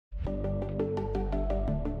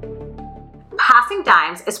Passing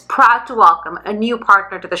Dimes is proud to welcome a new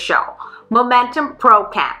partner to the show, Momentum Pro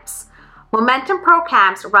Camps. Momentum Pro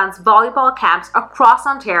Camps runs volleyball camps across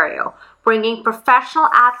Ontario, bringing professional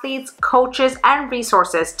athletes, coaches, and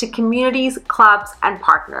resources to communities, clubs, and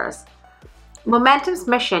partners. Momentum's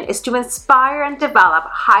mission is to inspire and develop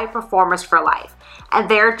high performers for life, and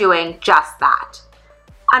they're doing just that.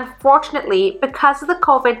 Unfortunately, because of the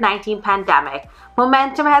COVID-19 pandemic,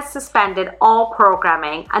 Momentum has suspended all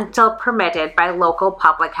programming until permitted by local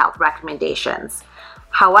public health recommendations.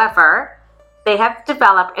 However, they have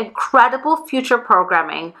developed incredible future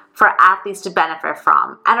programming for athletes to benefit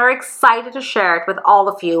from and are excited to share it with all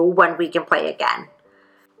of you when we can play again.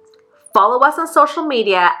 Follow us on social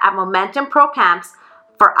media at Momentum Pro Camps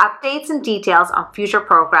for updates and details on future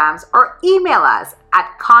programs, or email us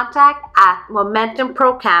at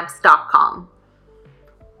contact@momentumprocamps.com.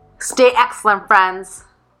 Stay excellent, friends.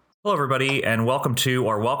 Hello, everybody, and welcome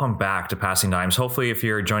back to Passing Dimes. Hopefully, if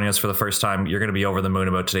you're joining us for the first time, you're going to be over the moon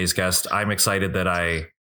about today's guest. I'm excited that I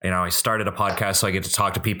started a podcast so I get to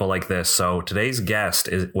talk to people like this. So today's guest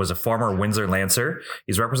was a former Windsor Lancer.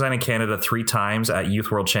 He's represented Canada 3 times at Youth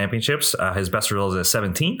World Championships. His best result is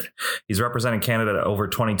 17th. He's represented Canada at over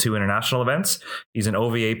 22 international events. He's an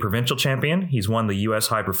OVA provincial champion. He's won the U.S.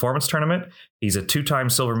 High Performance Tournament. He's a 2-time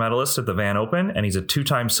silver medalist at the Van Open, and he's a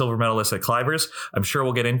 2-time silver medalist at Clivers. I'm sure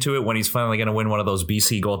we'll get into it when he's finally going to win one of those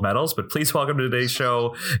BC gold medals. But please welcome to today's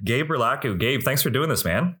show, Gabe Berlaku. Gabe, thanks for doing this,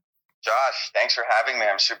 man. Josh, thanks for having me.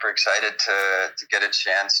 I'm super excited to get a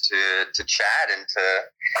chance to chat and to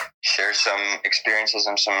share some experiences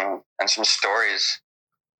and some stories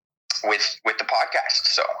with the podcast.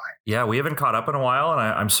 So yeah, we haven't caught up in a while, and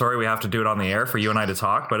I'm sorry we have to do it on the air for you and I to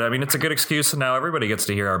talk. But I mean, it's a good excuse, and now everybody gets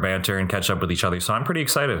to hear our banter and catch up with each other. So I'm pretty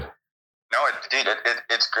excited. No,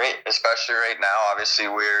 it's great, especially right now. Obviously,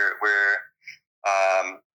 we're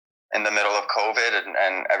in the middle of COVID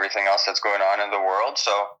and everything else that's going on in the world.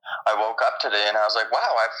 So I woke up today and I was like, wow,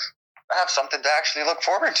 I have something to actually look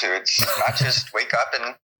forward to. It's not just wake up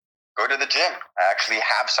and go to the gym. I actually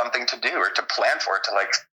have something to do or to plan for, to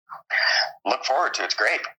look forward to. It's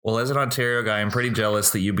great. Well, as an Ontario guy, I'm pretty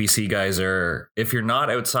jealous that you BC guys are, if you're not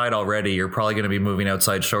outside already, you're probably going to be moving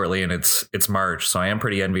outside shortly, and it's March. So I am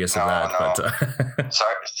pretty envious of that. No. But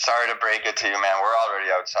sorry to break it to you, man. We're already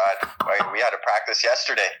outside. We had a practice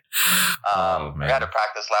yesterday. We had a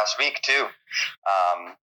practice last week too.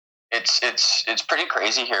 It's pretty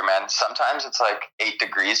crazy here, man. Sometimes it's like 8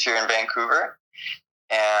 degrees here in Vancouver,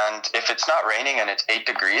 and if it's not raining and it's 8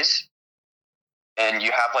 degrees, and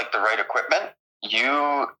you have the right equipment,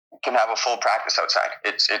 you can have a full practice outside.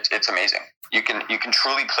 It's amazing. You can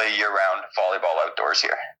truly play year-round volleyball outdoors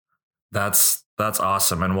here. That's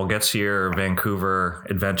awesome, and we'll get to your Vancouver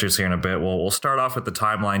adventures here in a bit. We'll start off with the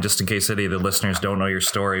timeline, just in case any of the listeners don't know your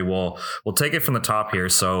story. We'll take it from the top here.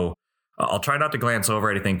 So I'll try not to glance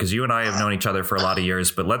over anything, because you and I have known each other for a lot of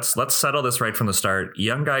years, but let's settle this right from the start.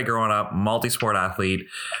 Young guy growing up, multi-sport athlete.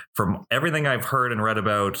 From everything I've heard and read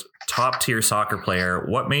about, top-tier soccer player.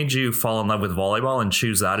 What made you fall in love with volleyball and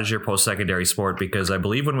choose that as your post-secondary sport? Because I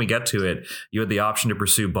believe when we get to it, you had the option to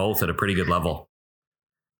pursue both at a pretty good level.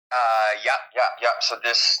 Yeah. So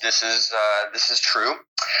this is true.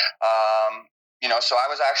 So I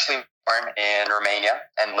was actually born in Romania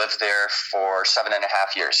and lived there for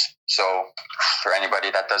 7.5 years. So for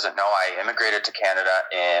anybody that doesn't know, I immigrated to Canada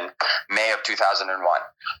in May of 2001.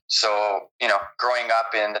 So, growing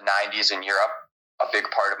up in the 90s in Europe, a big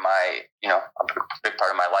part of my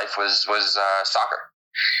life was soccer.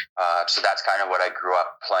 So that's kind of what I grew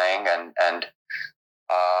up playing, and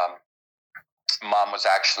Mom was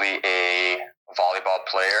actually a volleyball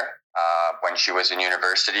player when she was in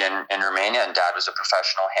university in Romania, and Dad was a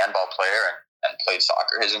professional handball player and played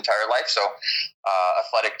soccer his entire life. So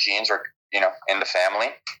athletic genes were, in the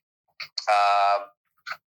family.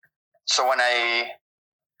 So when I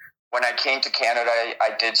came to Canada,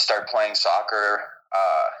 I did start playing soccer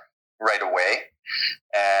right away,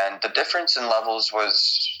 and the difference in levels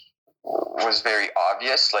was very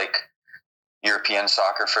obvious. European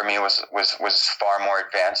soccer for me was far more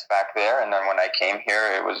advanced back there, and then when I came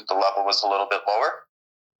here, the level was a little bit lower.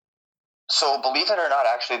 So believe it or not,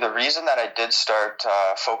 actually, the reason that I did start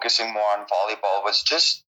focusing more on volleyball was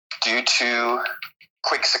just due to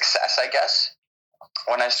quick success, I guess.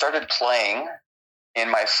 When I started playing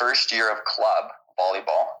in my first year of club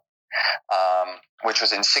volleyball, which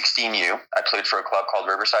was in 16U, I played for a club called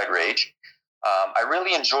Riverside Rage. I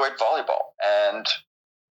really enjoyed volleyball, and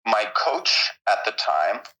my coach at the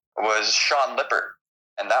time was Sean Lippert,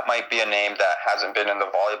 and that might be a name that hasn't been in the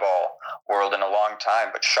volleyball world in a long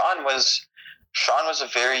time. But Sean was Sean was a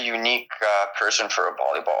very unique person for a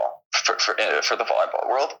volleyball for the volleyball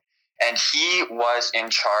world, and he was in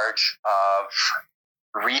charge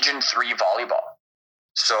of Region 3 volleyball.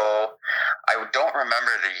 So I don't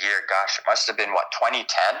remember the year. Gosh, it must have been 2010.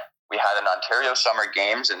 We had an Ontario Summer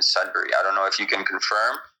Games in Sudbury. I don't know if you can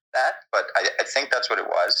confirm that, but I think that's what it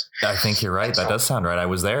was. I think you're right. That does sound right. I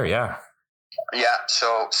was there. Yeah. Yeah.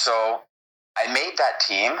 So I made that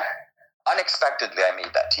team. Unexpectedly, I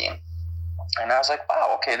made that team. And I was like,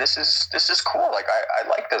 wow, okay, this is cool. Like, I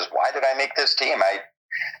like this. Why did I make this team? I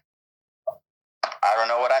don't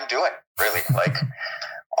know what I'm doing, really. Like,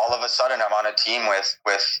 all of a sudden, I'm on a team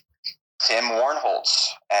with Tim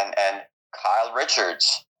Warnholtz and Kyle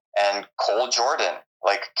Richards and Cole Jordan,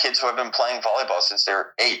 like kids who have been playing volleyball since they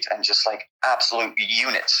were 8 and just like absolute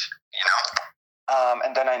units,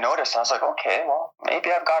 and then I noticed, I was like, okay, well, maybe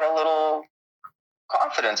I've got a little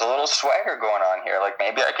confidence, a little swagger going on here. Like,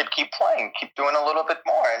 maybe I could keep playing, keep doing a little bit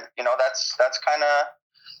more. And, that's kind of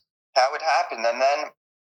how it happened. And then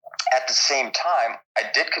at the same time, I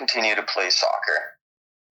did continue to play soccer.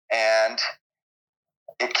 And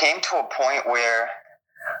it came to a point where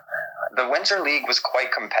the Windsor League was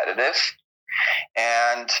quite competitive.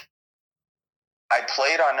 And I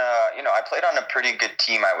played on a pretty good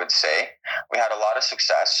team, I would say. We had a lot of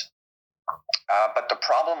success. But the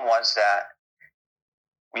problem was that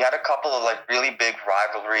we had a couple of like really big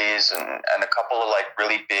rivalries and a couple of like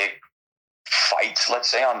really big fights, let's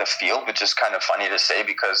say, on the field, which is kind of funny to say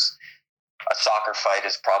because a soccer fight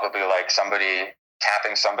is probably like somebody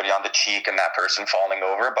tapping somebody on the cheek and that person falling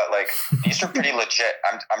over. But like, these are pretty legit.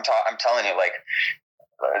 I'm telling you, like,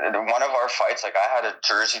 one of our fights, like I had a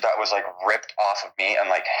jersey that was like ripped off of me and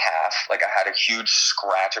like half, like I had a huge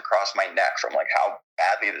scratch across my neck from like how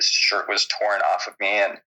badly this shirt was torn off of me.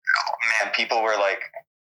 And man, people were like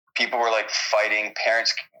fighting,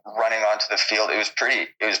 parents running onto the field. It was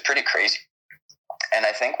pretty crazy. And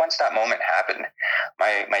I think once that moment happened,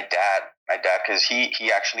 my dad, cause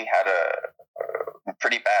he actually had a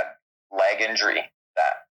pretty bad leg injury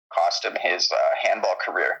that cost him his handball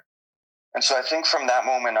career. And so I think from that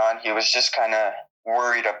moment on, he was just kind of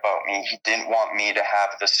worried about me. He didn't want me to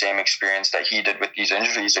have the same experience that he did with these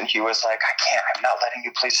injuries. And he was like, I'm not letting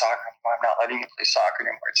you play soccer anymore. I'm not letting you play soccer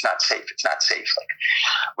anymore. It's not safe. Like,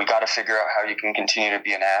 we got to figure out how you can continue to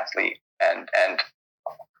be an athlete. And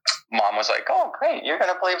mom was like, oh, great. You're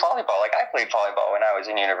going to play volleyball. Like, I played volleyball when I was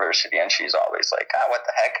in university. And she's always like, what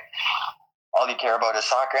the heck? All you care about is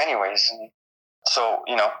soccer anyways. And so,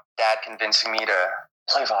 dad convincing me to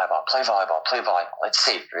play volleyball.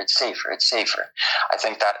 It's safer. I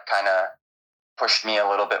think that kind of pushed me a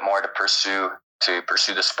little bit more to pursue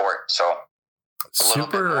the sport. So a little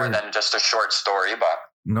bit more than just a short story, but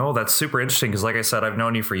no, that's super interesting. Because like I said, I've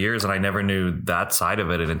known you for years and I never knew that side of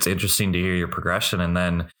it. And it's interesting to hear your progression. And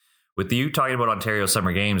then with you talking about Ontario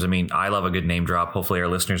Summer Games, I mean, I love a good name drop. Hopefully our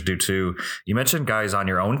listeners do too. You mentioned guys on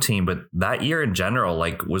your own team, but that year in general,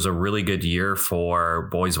 like, was a really good year for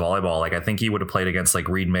boys volleyball. Like, I think he would have played against like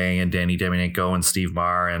Reed May and Danny Demyanenko and Steve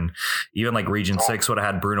Marr, and even like Region 6 would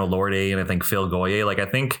have had Bruno Lorde and I think Phil Goyer. Like, I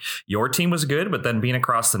think your team was good, but then being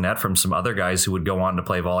across the net from some other guys who would go on to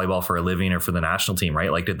play volleyball for a living or for the national team,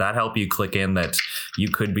 right? Like, did that help you click in that you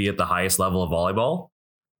could be at the highest level of volleyball?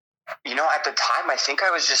 At the time, I think I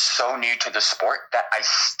was just so new to the sport that I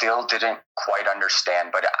still didn't quite understand.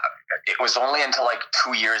 But it was only until like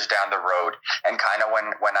 2 years down the road and kind of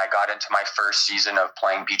when I got into my first season of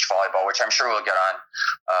playing beach volleyball, which I'm sure we'll get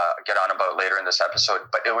on about later in this episode.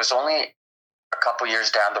 But it was only a couple years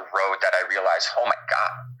down the road that I realized, oh my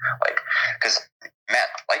God, like, because, man,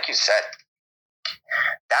 like you said,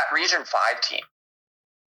 that Region 5 team,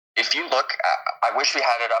 if you look, I wish we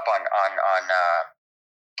had it up on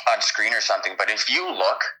screen or something, but if you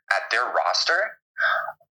look at their roster,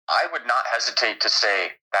 I would not hesitate to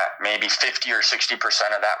say that maybe 50 or 60%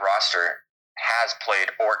 of that roster has played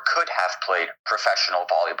or could have played professional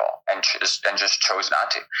volleyball and just chose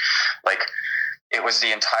not to. Like, it was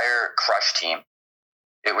the entire Crush team.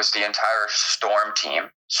 It was the entire Storm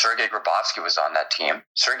team. Sergei Grabovsky was on that team.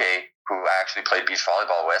 Sergei, who I actually played beach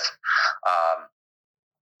volleyball with,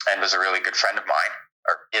 and was a really good friend of mine.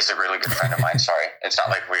 Or is a really good friend of mine. Sorry, it's not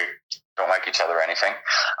like we don't like each other or anything.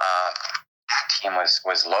 That team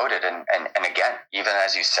was loaded, and again, even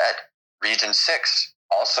as you said, Region 6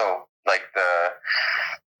 also, like the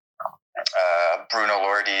Bruno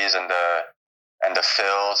Lordes and the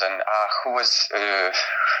Phils and who was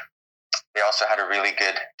they also had a really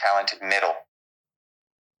good talented middle.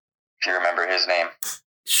 If you remember his name.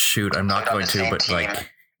 Shoot, I'm not going to, but team, like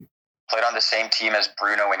played on the same team as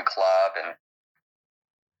Bruno in club and.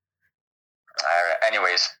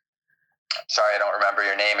 Anyways, sorry, I don't remember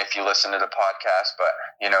your name if you listen to the podcast, but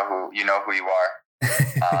you know who you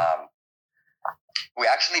are. We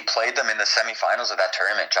actually played them in the semifinals of that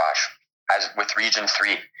tournament, Josh, as with Region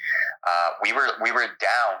 3. We were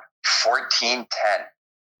down 14-10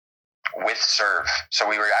 with serve. So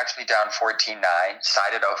we were actually down 14-9,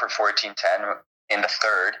 sided out for 14-10 in the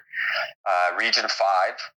third. Region 5,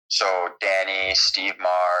 so Danny, Steve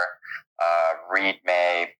Marr, Reed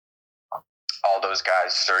May, all those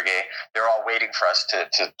guys, Sergey, they're all waiting for us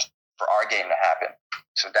for our game to happen.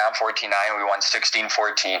 So down 14-9, we won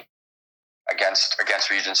 16-14 against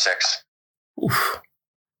Region 6. Oof.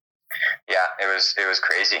 Yeah, it was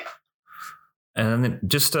crazy. And then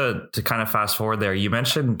just to kind of fast forward there, you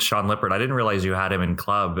mentioned Sean Lippert. I didn't realize you had him in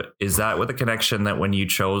club. Is that with a connection that when you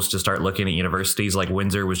chose to start looking at universities, like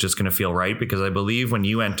Windsor was just going to feel right? Because I believe when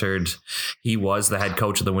you entered, he was the head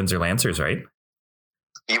coach of the Windsor Lancers, right?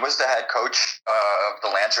 He was the head coach of the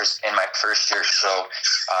Lancers in my first year. So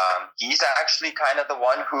he's actually kind of the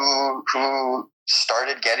one who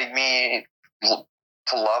started getting me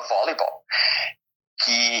to love volleyball.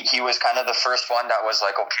 He was kind of the first one that was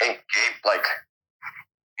like, okay, Gabe, like,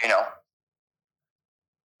 you know,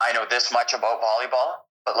 I know this much about volleyball,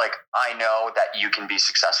 but like, I know that you can be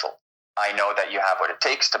successful. I know that you have what it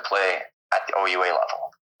takes to play at the OUA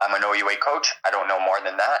level. I'm an OUA coach. I don't know more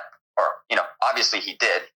than that. Or, you know, obviously he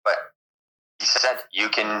did, but he said, you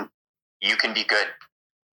can be good.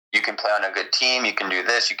 You can play on a good team. You can do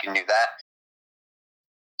this, you can do that.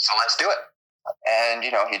 So let's do it. And,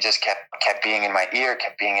 you know, he just kept being in my ear.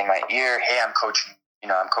 Hey, I'm coaching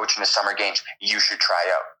the summer games. You should try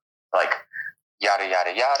out. Like, yada,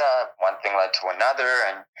 yada, yada. One thing led to another.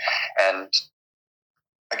 And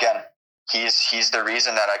again, he's the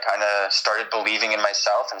reason that I kind of started believing in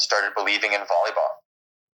myself and started believing in volleyball.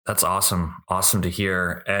 That's awesome. Awesome to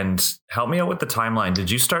hear. And help me out with the timeline. Did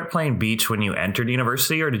you start playing beach when you entered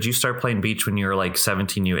university, or did you start playing beach when you were like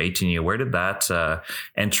 17U, 18U? Where did that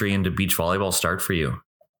entry into beach volleyball start for you?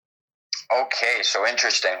 Okay, so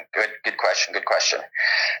interesting. Good question.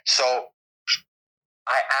 So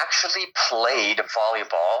I actually played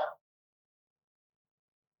volleyball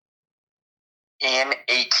in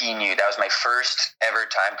 18U. That was my first ever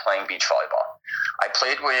time playing beach volleyball. I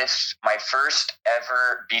played with my first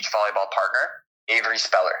ever beach volleyball partner, Avery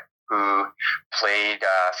Speller, who played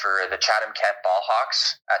for the Chatham-Kent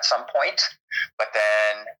Ballhawks at some point, but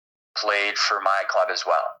then played for my club as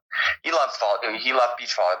well. He loved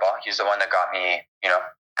beach volleyball. He's the one that got me, you know,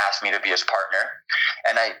 asked me to be his partner.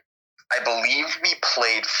 And I believe we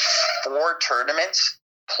played 4 tournaments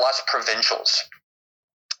plus provincials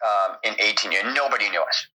in 18U. And nobody knew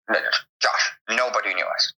us. Josh, nobody knew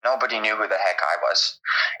us. Nobody knew who the heck I was,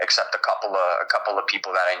 except a couple of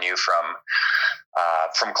people that I knew from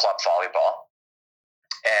club volleyball,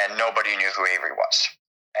 and nobody knew who Avery was.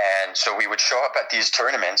 And so we would show up at these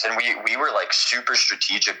tournaments, and we were like super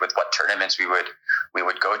strategic with what tournaments we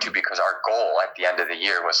would go to, because our goal at the end of the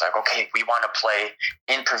year was like, okay, we want to play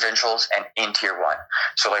in provincials and in Tier 1.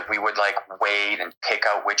 So like we would like wait and pick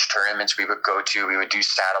out which tournaments we would go to. We would do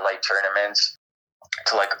satellite tournaments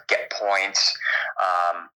to like get points,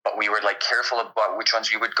 but we were like careful about which ones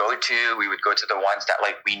we would go to. We would go to the ones that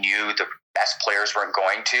like we knew the best players weren't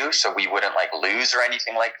going to, so we wouldn't like lose or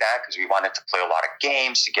anything like that, because we wanted to play a lot of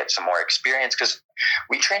games to get some more experience, because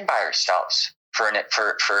we trained by ourselves for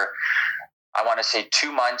I want to say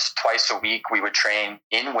 2 months, twice a week. We would train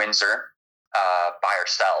in Windsor by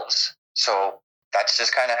ourselves. So that's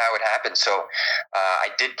just kind of how it happened. So I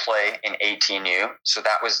did play in 18U. So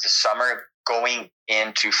that was the summer going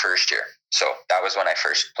into first year. So that was when I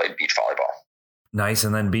first played beach volleyball. Nice.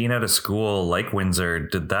 And then being at a school like Windsor,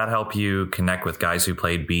 did that help you connect with guys who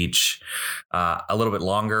played beach a little bit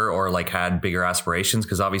longer, or like had bigger aspirations?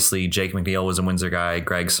 Because obviously Jake McNeil was a Windsor guy,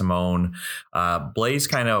 Greg Simone. Blaze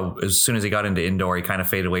kind of, as soon as he got into indoor, he kind of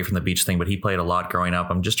faded away from the beach thing, but he played a lot growing up.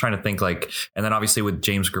 I'm just trying to think like, and then obviously with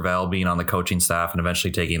James Gravel being on the coaching staff and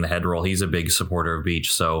eventually taking the head role, he's a big supporter of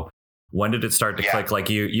beach. So when did it start to click? Like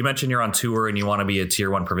you mentioned you're on tour and you want to be a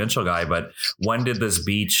Tier 1 provincial guy, but when did this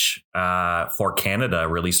beach for Canada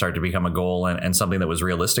really start to become a goal and something that was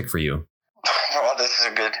realistic for you? Well,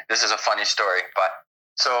 this is a funny story. But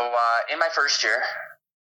so in my first year,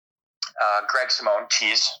 Greg Simone,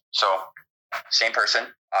 Cheese, so same person.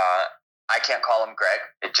 I can't call him Greg.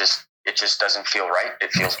 It just doesn't feel right.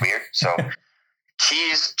 It feels weird. So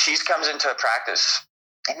Cheese comes into practice.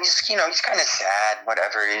 And he's kind of sad,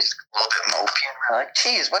 whatever. He's a little bit mopey. And we're like,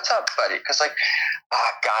 Cheese, what's up, buddy? Because like, oh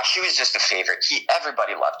gosh, he was just a favorite.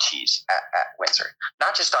 Everybody loved Cheese at Windsor.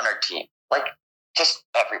 Not just on our team, like just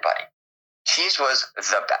everybody. Cheese was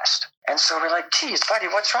the best. And so we're like, Cheese, buddy,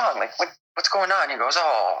 what's wrong? Like, what's going on? He goes,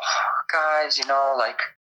 oh, guys, like,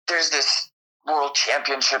 there's this World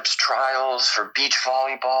Championships trials for beach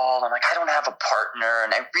volleyball. And like, I don't have a partner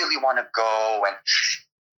and I really want to go. And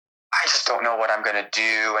I just don't know what I'm going to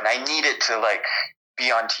do. And I need it to like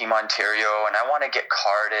be on Team Ontario and I want to get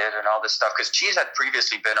carded and all this stuff. Because Cheese had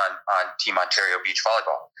previously been on Team Ontario beach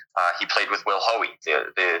volleyball. He played with Will Hoey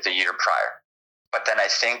the year prior. But then I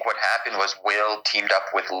think what happened was Will teamed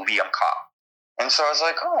up with Liam Kopp. And so I was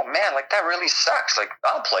like, oh man, like that really sucks. Like,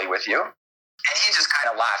 I'll play with you. And he just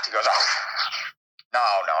kind of laughed. He goes, oh, no.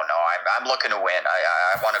 I'm looking to win.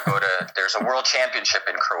 I want to go to, there's a world championship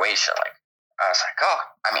in Croatia. Like, I was like, oh,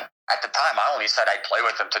 I mean, at the time, I only said I'd play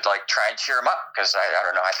with him to like try and cheer him up. Because I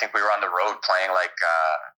don't know, I think we were on the road playing like,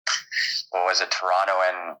 what was it, Toronto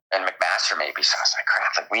and McMaster maybe. So I was like,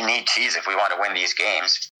 crap, like we need Cheese if we want to win these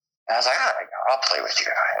games. And I was like, I'll play with you.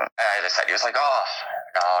 And I decided, he was like, oh,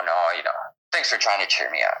 no, thanks for trying to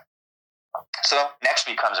cheer me up. So next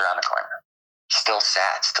week comes around the corner. Still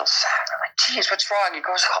sad. I'm like, geez, what's wrong? He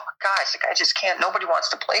goes, oh, guys, like, I just can't. Nobody wants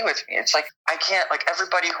to play with me. It's like, I can't, like,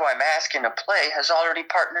 everybody who I'm asking to play has already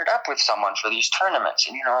partnered up with someone for these tournaments.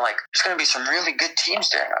 And, like, there's going to be some really good teams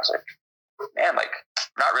there. And I was like, man, like,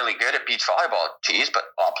 I'm not really good at beach volleyball, Cheese,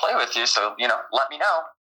 but I'll play with you. So, let me know.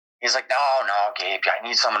 He's like, no, Gabe, I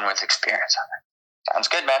need someone with experience. I'm like, sounds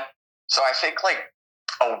good, man. So I think, like,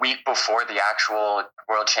 a week before the actual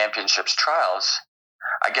World Championships trials,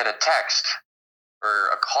 I get a text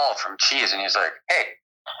or a call from Cheese, and he's like, hey,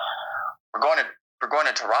 we're going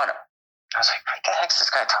to Toronto. I was like, what the heck's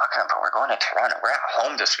this guy talking about? We're going to Toronto. We're at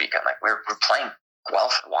home this weekend. Like, we're playing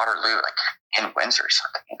Guelph and Waterloo, like, in Windsor or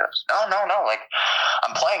something. He goes, no, like,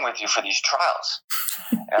 I'm playing with you for these trials.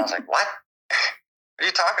 And I was like, what? What are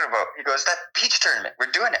you talking about? He goes, that beach tournament, we're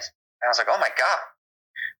doing it. And I was like, oh my God,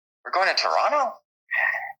 we're going to Toronto?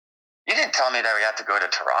 You didn't tell me that we had to go to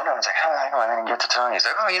Toronto. I was like, how do I know I didn't get to Toronto? He's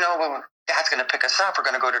like, oh, well, Dad's going to pick us up. We're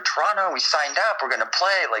going to go to Toronto. We signed up. We're going to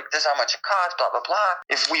play. Like, this is how much it costs, blah, blah, blah.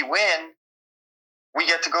 If we win, we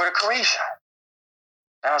get to go to Croatia.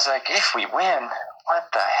 And I was like, if we win, what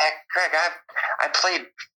the heck? Greg, I played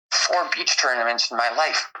 4 beach tournaments in my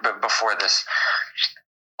life before this.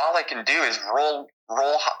 All I can do is roll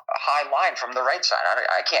high line from the right side.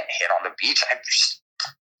 I can't hit on the beach.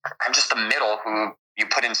 I'm just the middle who you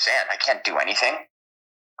put in sand. I can't do anything. And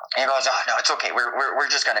he goes, oh no, it's okay. We're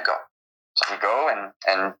just gonna go. So we go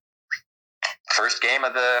and first game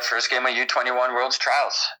of U21 Worlds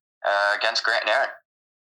Trials against Grant and Aaron.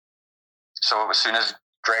 So as soon as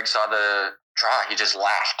Greg saw the draw, he just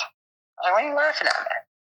laughed. I was like, what are you laughing at, man?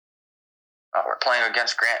 Oh, we're playing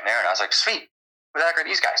against Grant and Aaron. I was like, sweet. Who the heck are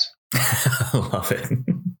these guys? Love it.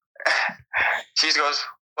 Cheese goes,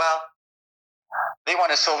 well, they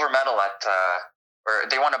won a silver medal or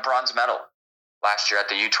they won a bronze medal last year at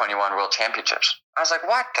the U21 World Championships. I was like,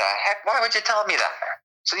 what the heck? Why would you tell me that?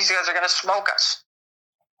 So these guys are going to smoke us.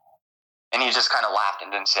 And he just kind of laughed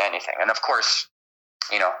and didn't say anything. And of course,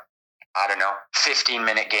 I don't know,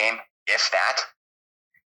 15-minute game, if that.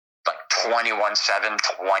 Like 21-7,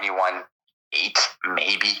 21-8,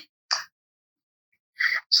 maybe.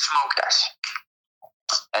 Smoked us.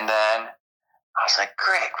 And then I was like,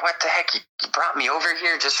 Greg, what the heck? You brought me over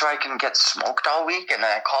here just so I can get smoked all week? And then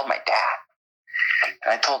I called my dad.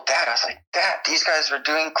 And I told Dad, I was like, Dad, these guys were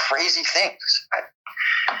doing crazy things.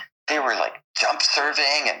 They were like jump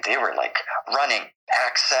serving and they were like running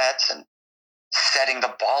back sets and setting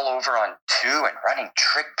the ball over on 2 and running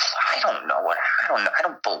trick. I don't know. I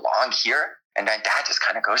don't belong here. And then Dad just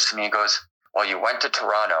kind of goes to me and goes, well, you went to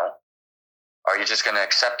Toronto. Are you just going to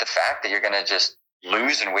accept the fact that you're going to just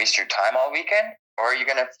lose and waste your time all weekend? Or are you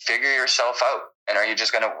going to figure yourself out? And are you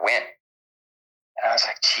just going to win? And I was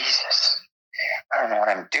like, Jesus, I don't know what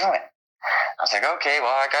I'm doing. I was like, okay,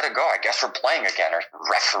 well, I got to go. I guess we're playing again or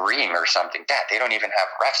refereeing or something. Dad, they don't even have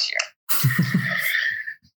refs here.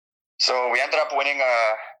 So we ended up winning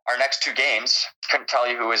our next 2 games. Couldn't tell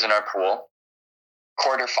you who was in our pool.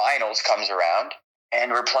 Quarterfinals comes around,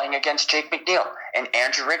 and we're playing against Jake McNeil and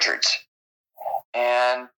Andrew Richards.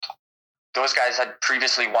 And those guys had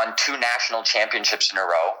previously won 2 national championships in a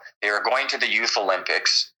row. They were going to the Youth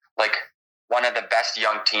Olympics, like one of the best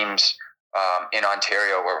young teams in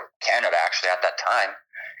Ontario or Canada, actually, at that time.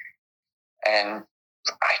 And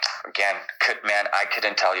I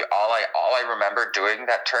couldn't tell you. All I remember doing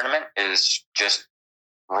that tournament is just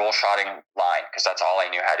roll shotting line, because that's all I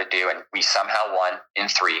knew how to do. And we somehow won in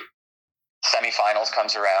 3. Semifinals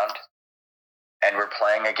comes around, and we're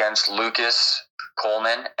playing against Lucas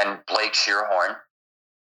Coleman and Blake Shearhorn.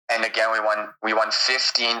 And again, we won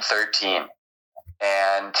 15-13.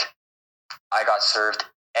 And I got served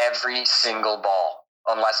every single ball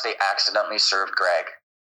unless they accidentally served Greg.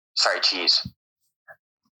 Sorry, Cheese.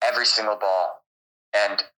 Every single ball.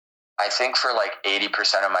 And I think for like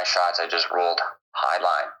 80% of my shots, I just rolled high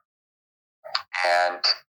line. And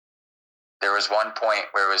there was one point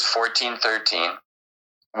where it was 14-13.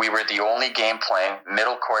 We were the only game playing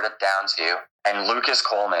middle court at Downsview, and Lucas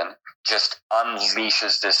Coleman just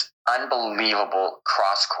unleashes this unbelievable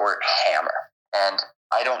cross-court hammer. And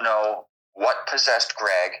I don't know what possessed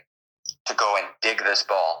Greg to go and dig this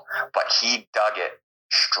ball, but he dug it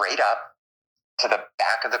straight up to the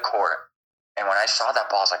back of the court. And when I saw that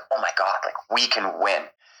ball, I was like, oh my God, like we can win.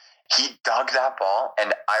 He dug that ball,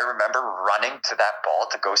 and I remember running to that ball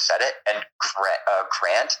to go set it, and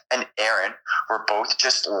Grant and Aaron were both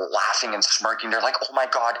just laughing and smirking. They're like, oh my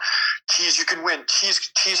God, Cheese, you can win.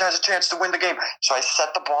 Cheese has a chance to win the game. So I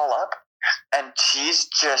set the ball up, and Cheese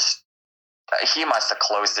just, he must have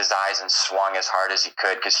closed his eyes and swung as hard as he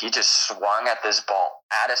could, because he just swung at this ball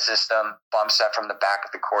out of system, bump set from the back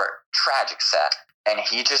of the court, tragic set. And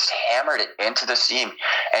he just hammered it into the seam,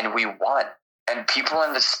 and we won. And people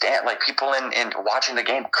in the stand, like people in watching the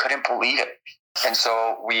game, couldn't believe it. And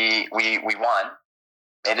so we won,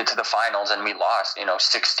 made it to the finals, and we lost,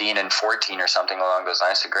 16-14 or something along those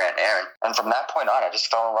lines to Grant and Aaron. And from that point on, I just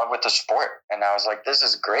fell in love with the sport. And I was like, this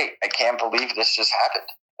is great. I can't believe this just happened.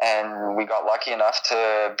 And we got lucky enough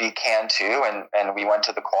to beat Can 2, and we went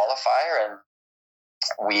to the qualifier, and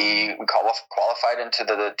we qualified into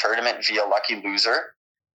the tournament via lucky loser.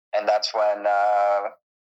 And that's when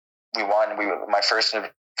we won. My first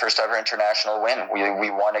ever international win. We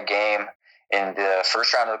won a game in the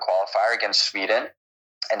first round of the qualifier against Sweden,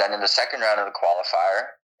 and then in the second round of the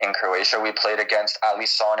qualifier in Croatia, we played against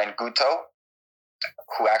Alisson and Guto,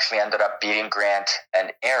 who actually ended up beating Grant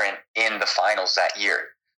and Aaron in the finals that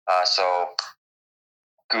year. So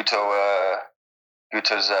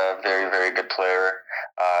Guto's a very, very good player.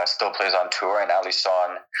 Still plays on tour, and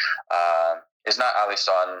Alisson is not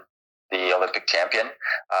Alisson, the Olympic champion,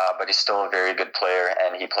 but he's still a very good player,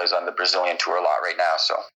 and he plays on the Brazilian tour a lot right now.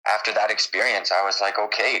 So after that experience, I was like,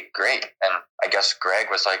 okay, great. And I guess Greg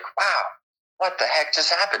was like, wow, what the heck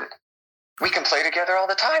just happened? We can play together all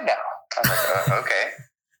the time now. I was like, okay.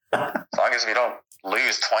 As long as we don't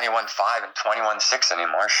lose 21-5 and 21-6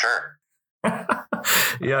 anymore, sure.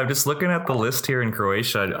 Yeah, I'm just looking at the list here in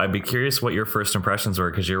Croatia. I'd be curious what your first impressions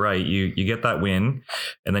were, because you're right. You get that win,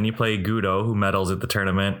 and then you play Gudo, who medals at the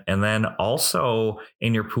tournament. And then also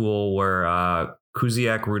in your pool were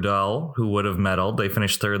Kuziak Rudel, who would have medaled. They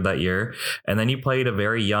finished third that year. And then you played a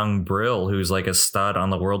very young Brill, who's like a stud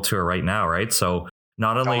on the world tour right now, right? So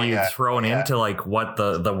not only are you thrown into like what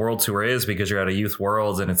the world tour is, because you're at a youth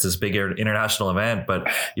worlds and it's this big international event, but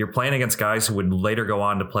you're playing against guys who would later go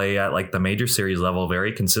on to play at like the major series level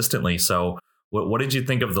very consistently. So what did you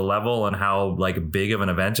think of the level and how like big of an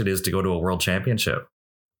event it is to go to a world championship?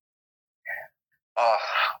 Oh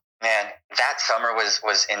man, that summer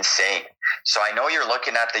was insane. So I know you're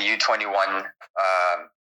looking at the U21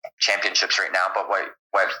 championships right now, but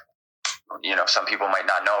what some people might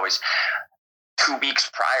not know is 2 weeks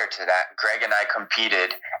prior to that, Greg and I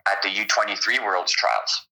competed at the U23 World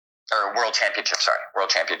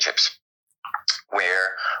Championships,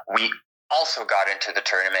 where we also got into the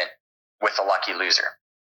tournament with a lucky loser.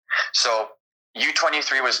 So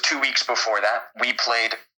U23 was 2 weeks before that. We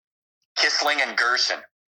played Kissling and Gerson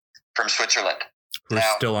from Switzerland. Who's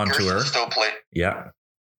still on Gerson tour. Still play. Yeah.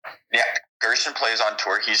 Yeah, Gerson plays on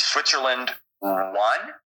tour. He's Switzerland 1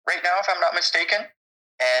 right now, if I'm not mistaken.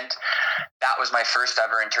 And that was my first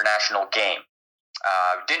ever international game.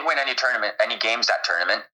 Didn't win any games that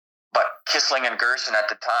tournament, but Kissling and Gerson at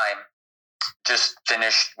the time just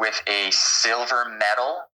finished with a silver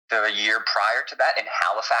medal the year prior to that in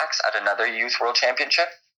Halifax at another Youth World Championship.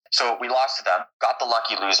 So we lost to them, got the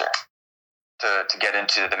lucky loser to get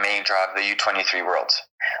into the main draw of the U23 Worlds,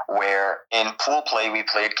 where in pool play we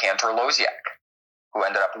played Cantor Loziak, who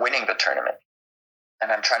ended up winning the tournament.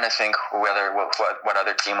 And I'm trying to think what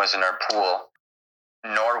other team was in our pool.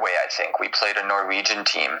 Norway, I think. We played a Norwegian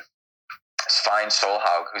team. Svein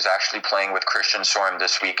Solhaug, who's actually playing with Christian Sorm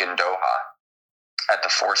this week in Doha at the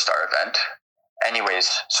 4-star event.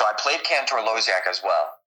 Anyways, so I played Cantor Loziak as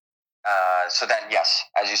well. So then, yes,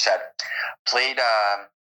 as you said, played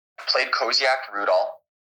Koziak Rudol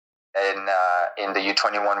in the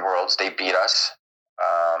U21 Worlds. They beat us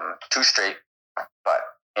 2 straight, but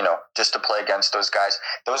just to play against those guys.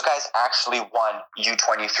 Those guys actually won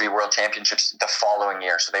U23 World Championships the following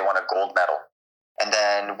year, so they won a gold medal. And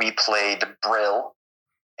then we played Brill,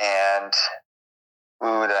 and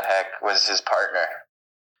who the heck was his partner?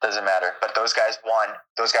 Doesn't matter. But those guys won.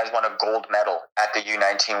 Those guys won a gold medal at the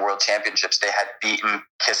U19 World Championships. They had beaten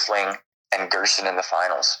Kissling and Gerson in the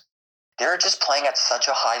finals. They were just playing at such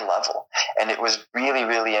a high level. And it was really,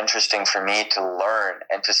 really interesting for me to learn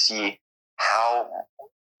and to see how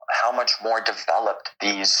much more developed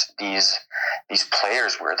these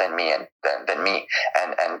players were than me and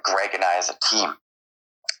Greg and I as a team.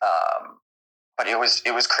 But it was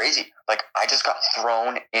crazy. Like, I just got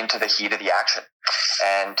thrown into the heat of the action.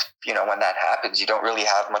 And, you know, when that happens, you don't really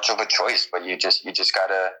have much of a choice, but you just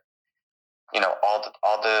gotta, you know,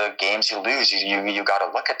 all the games you lose, you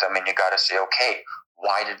gotta look at them and you gotta say, okay,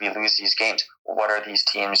 why did we lose these games? What are these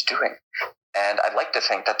teams doing? And I'd like to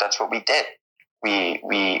think that that's what we did. We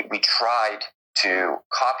tried to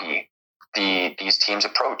copy these teams'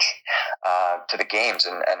 approach to the games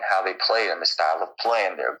and how they play and the style of play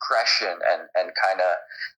and their aggression and kind of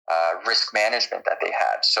risk management that they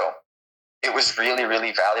had. So it was really,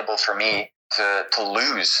 really valuable for me to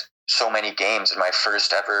lose so many games in my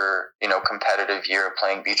first ever, you know, competitive year of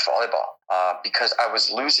playing beach volleyball, because I was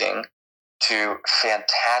losing to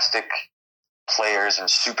fantastic players and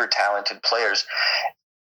super talented players,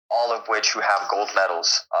 all of which who have gold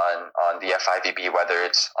medals on the FIVB, whether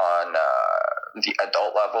it's on the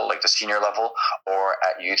adult level, like the senior level, or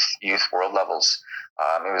at youth world levels.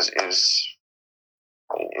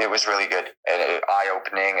 It was really good and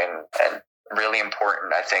eye-opening and really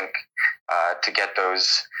important, I think, to get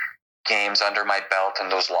those games under my belt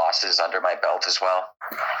and those losses under my belt as well.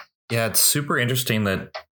 Yeah, it's super interesting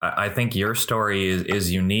that I think your story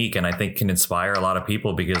is unique and I think can inspire a lot of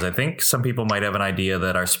people, because I think some people might have an idea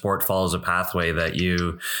that our sport follows a pathway, that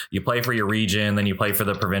you play for your region, then you play for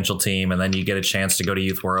the provincial team, and then you get a chance to go to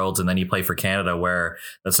Youth Worlds, and then you play for Canada, where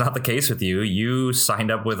that's not the case with you. You signed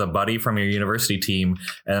up with a buddy from your university team,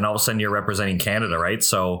 and then all of a sudden you're representing Canada, right?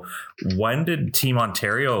 So when did Team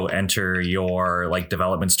Ontario enter your like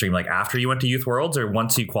development stream? Like after you went to Youth Worlds, or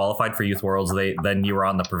once you qualified for Youth Worlds, then you were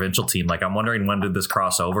on the provincial team? Like, I'm wondering, when did this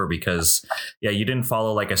cross over? Because yeah, you didn't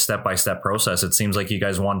follow like a step-by-step process. It seems like you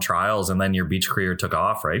guys won trials and then your beach career took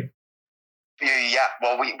off, right? Yeah,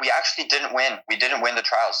 well, we actually didn't win. We didn't win the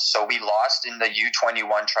trials. So we lost in the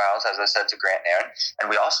U21 trials, as I said, to Grant Nairn, and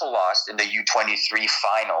we also lost in the U23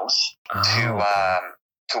 finals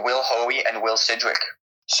to Will Hoey and Will Sidgwick.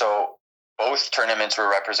 So both tournaments were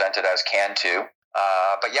represented as Can 2.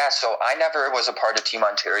 But yeah, so I never was a part of Team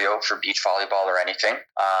Ontario for beach volleyball or anything.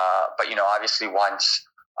 But, you know, obviously once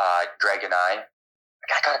Greg and I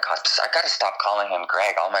gotta stop calling him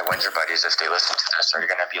Greg. All my Windsor buddies, if they listen to this, are going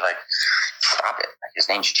to be like, stop it. His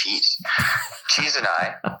name's Cheese. Cheese and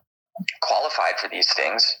I qualified for these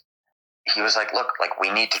things. He was like, look, like, we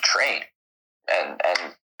need to train. And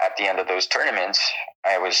at the end of those tournaments,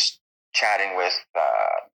 I was chatting with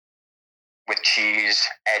Cheese,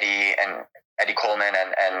 Eddie Coleman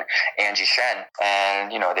and Angie Shen.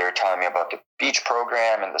 And, you know, they were telling me about the beach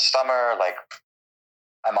program in the summer. Like,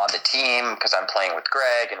 I'm on the team because I'm playing with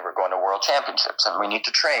Greg and we're going to World Championships and we need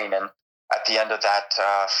to train. And at the end of that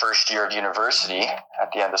first year of university,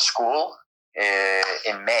 at the end of school,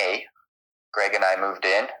 in May, Greg and I moved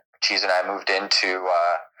in. Cheese and I moved into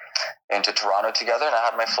Toronto together, and I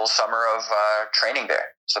had my full summer of training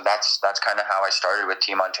there. So that's kind of how I started with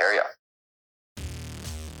Team Ontario.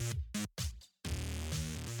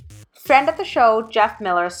 Friend of the show, Jeff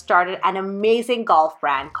Miller, started an amazing golf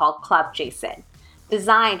brand called Club Jason.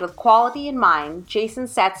 Designed with quality in mind, Jason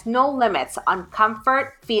sets no limits on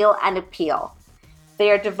comfort, feel, and appeal.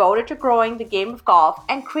 They are devoted to growing the game of golf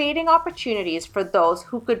and creating opportunities for those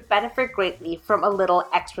who could benefit greatly from a little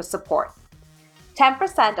extra support.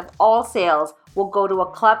 10% of all sales will go to a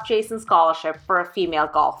Club Jason scholarship for a female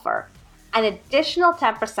golfer. An additional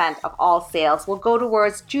 10% of all sales will go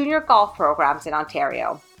towards junior golf programs in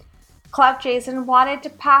Ontario. Club Jason wanted to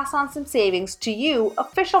pass on some savings to you,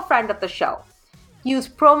 official friend of the show. Use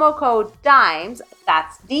promo code DIMES,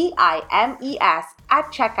 that's DIMES,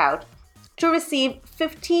 at checkout to receive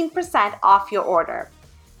 15% off your order.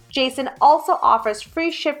 Jason also offers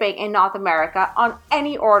free shipping in North America on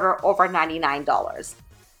any order over $99.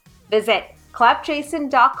 Visit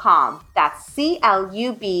clubjason.com, that's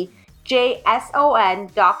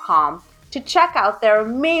CLUBJSON.com, to check out their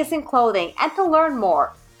amazing clothing and to learn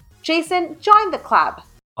more. Jason, join the club.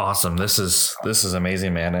 Awesome. This is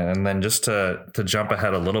amazing, man. And then just to jump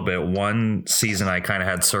ahead a little bit, one season I kind of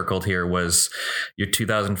had circled here was your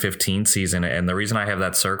 2015 season. And the reason I have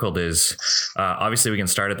that circled is obviously we can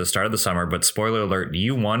start at the start of the summer, but spoiler alert,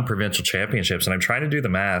 you won provincial championships. And I'm trying to do the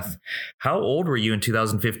math. How old were you in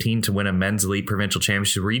 2015 to win a men's elite provincial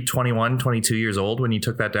championship? Were you 21, 22 years old when you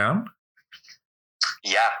took that down?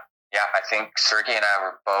 Yeah. Yeah, I think Sergey and I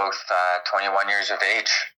were both 21 years of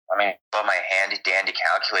age. Let me put my handy dandy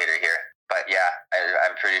calculator here. But yeah,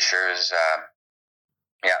 I'm pretty sure it was,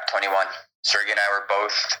 21. Sergey and I were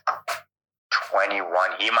both 21.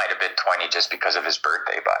 He might have been 20 just because of his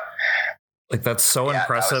birthday, but... Like, that's so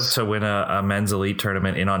impressive to win a men's elite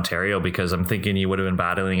tournament in Ontario, because I'm thinking you would have been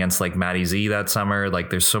battling against like Matty Z that summer. Like,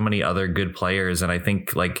 there's so many other good players. And I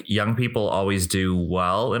think like young people always do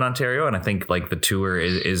well in Ontario. And I think like the tour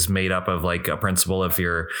is made up of like a principle. If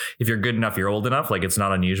you're good enough, you're old enough. Like, it's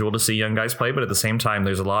not unusual to see young guys play. But at the same time,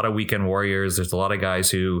 there's a lot of weekend warriors. There's a lot of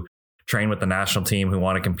guys who train with the national team who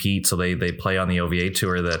want to compete. So they play on the OVA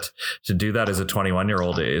tour. That to do that as a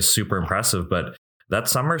 21-year-old is super impressive. But that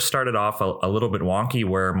summer started off a little bit wonky,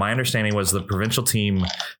 where my understanding was the provincial team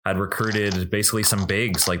had recruited basically some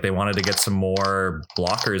bigs. Like, they wanted to get some more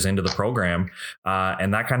blockers into the program.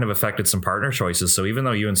 And that kind of affected some partner choices. So even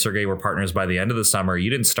though you and Sergey were partners by the end of the summer, you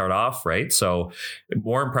didn't start off, right? So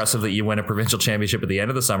more impressive that you win a provincial championship at the end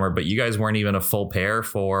of the summer, but you guys weren't even a full pair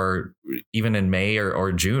for even in May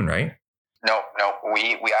or June, right? No,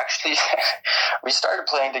 we actually, we started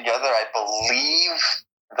playing together, I believe,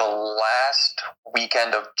 the last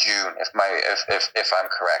weekend of June, if I'm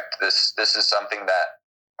correct. This is something that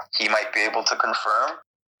he might be able to confirm.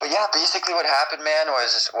 But yeah, basically what happened, man,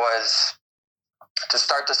 was to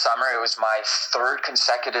start the summer. It was my third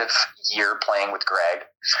consecutive year playing with Greg,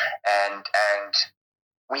 and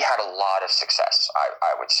we had a lot of success.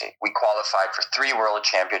 I would say we qualified for 3 world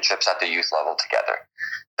championships at the youth level together.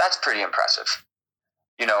 That's pretty impressive.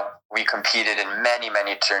 You know, we competed in many,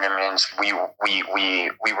 many tournaments. We were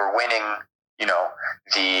winning, you know,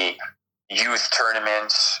 the youth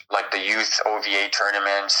tournaments, like the youth OVA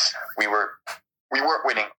tournaments. We weren't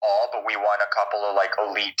winning all, but we won a couple of like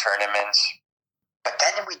elite tournaments. But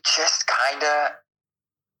then we just kind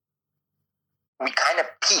of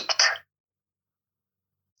peaked,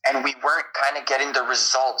 and we weren't kind of getting the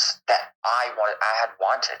results that I had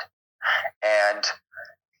wanted, and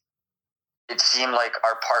it seemed like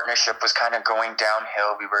our partnership was kind of going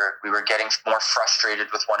downhill. We were getting more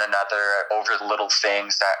frustrated with one another over the little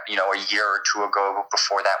things that, you know, a year or two ago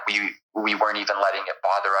before that, we weren't even letting it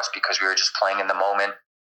bother us because we were just playing in the moment.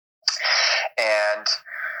 And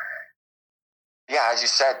yeah, as you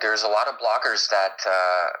said, there's a lot of blockers that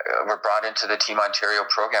were brought into the Team Ontario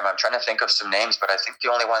program. I'm trying to think of some names, but I think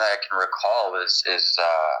the only one that I can recall is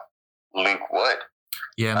Luke Wood.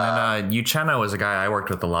 Yeah, and then Uchenna was a guy I worked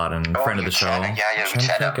with a lot and friend of the show. Yeah,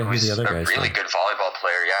 Uchenna, who's a really good volleyball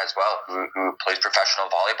player, as well, who plays professional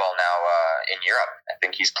volleyball now in Europe. I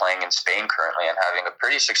think he's playing in Spain currently and having a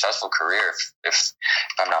pretty successful career, if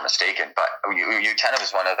I'm not mistaken. But Uchenna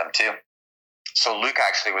was one of them too. So Luke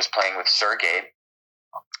actually was playing with Sergey,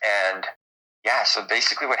 and yeah, so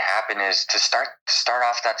basically what happened is to start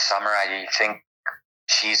off that summer, I think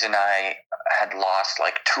Cheese and I had lost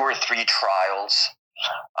like 2 or 3 trials.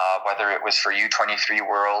 Whether it was for U23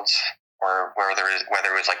 Worlds or whether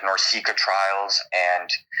it was like NORCECA trials and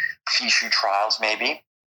FISU trials maybe.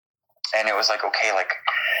 And it was like, okay, like,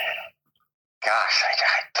 gosh,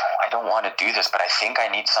 I don't want to do this, but I think I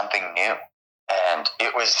need something new. And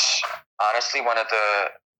it was honestly one of the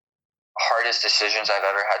hardest decisions I've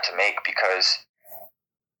ever had to make, because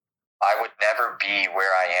I would never be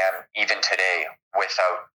where I am even today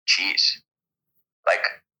without Cheese. Like,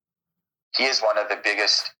 he is one of the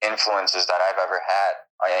biggest influences that I've ever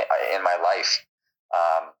had in my life.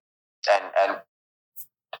 And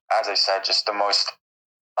as I said, just the most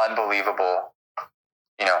unbelievable,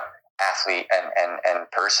 you know, athlete and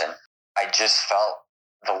person. I just felt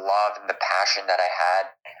the love and the passion that I had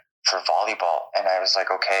for volleyball. And I was like,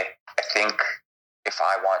 okay, I think if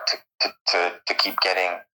I want to keep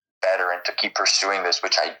getting better and to keep pursuing this,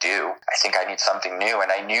 which I do, I think I need something new.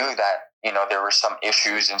 And I knew that, you know, there were some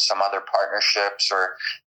issues in some other partnerships or,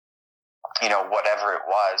 you know, whatever it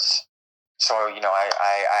was. So, you know,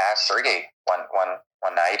 I asked Sergey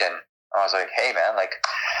one night, and I was like, hey man, like,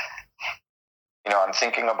 you know, I'm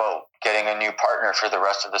thinking about getting a new partner for the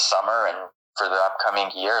rest of the summer and for the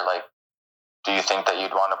upcoming year. Like, do you think that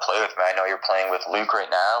you'd want to play with me? I know you're playing with Luke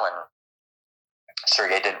right now, and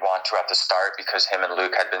Sergey didn't want to at the start because him and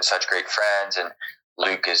Luke had been such great friends, and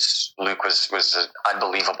Luke was an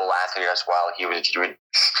unbelievable athlete as well. He was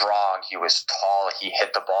strong, he was tall, he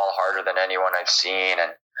hit the ball harder than anyone I've seen,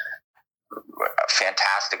 and a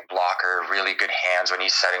fantastic blocker, really good hands when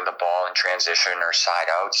he's setting the ball in transition or side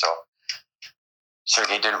out. So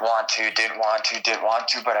Sergey didn't want to,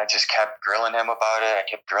 but I just kept grilling him about it.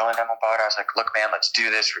 I was like, look, man, let's do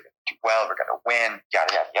this. We're going to do well. We're going to win.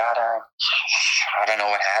 Yada, yada, yada. I don't know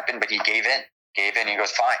what happened, but he gave in. He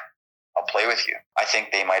goes, fine. I'll play with you. I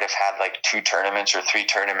think they might have had like 2 tournaments or 3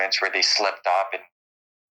 tournaments where they slipped up. And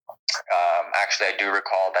actually, I do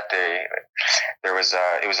recall that it was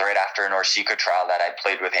right after a NORCECA trial that I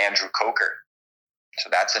played with Andrew Coker. So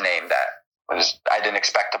that's a name that I didn't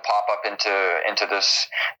expect to pop up into this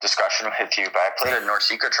discussion with you, but I played a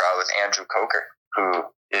NORCECA trial with Andrew Coker, who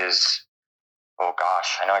is, oh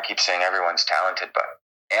gosh, I know I keep saying everyone's talented, but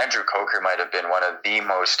Andrew Coker might have been one of the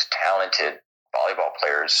most talented volleyball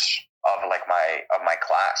players of my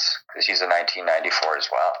class, because he's a 1994 as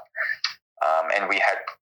well. And we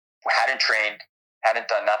hadn't trained, hadn't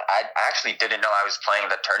done nothing. I actually didn't know I was playing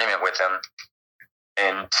the tournament with him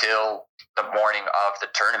until the morning of the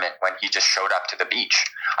tournament, when he just showed up to the beach.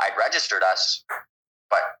 I'd registered us,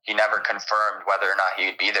 but he never confirmed whether or not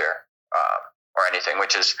he'd be there or anything,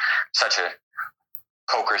 which is such a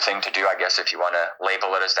Coker thing to do, I guess. If you want to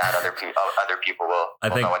label it as that, other people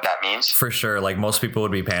will know what that means. For sure, like most people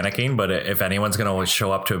would be panicking, but if anyone's going to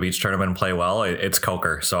show up to a beach tournament and play well, it's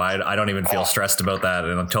Coker. So I don't even feel stressed about that,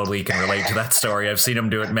 and I totally can relate to that story. I've seen him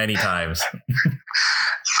do it many times.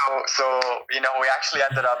 So we actually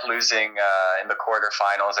ended up losing in the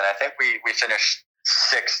quarterfinals, and I think we finished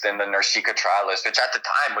 6th in the NORCECA trial list, which at the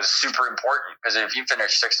time was super important, because if you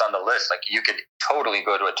finish 6th on the list, like, you could totally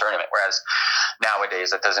go to a tournament, whereas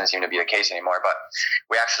nowadays that doesn't seem to be the case anymore. But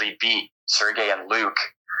we actually beat Sergey and Luke,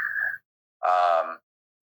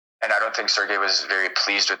 and I don't think Sergey was very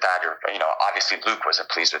pleased with that, or obviously Luke wasn't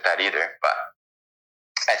pleased with that either. But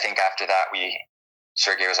I think after that,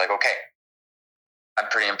 Sergey was like, okay, I'm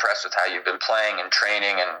pretty impressed with how you've been playing and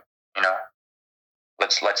training, and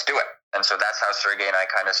let's do it. And so that's how Sergey and I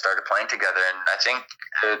kind of started playing together. And I think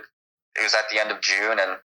it was at the end of June,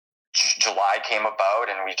 and July came about,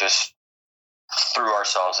 and we just threw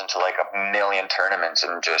ourselves into like a million tournaments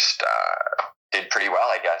and just did pretty well,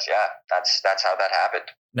 I guess. Yeah, that's how that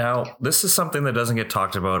happened. Now, this is something that doesn't get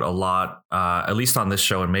talked about a lot, at least on this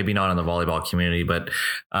show, and maybe not in the volleyball community. But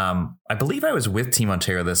I believe I was with Team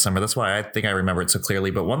Ontario this summer. That's why I think I remember it so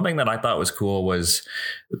clearly. But one thing that I thought was cool was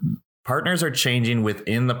partners are changing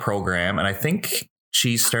within the program. And I think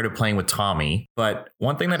Cheese started playing with Tommy. But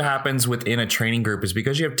one thing that happens within a training group is,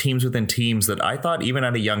 because you have teams within teams, that I thought even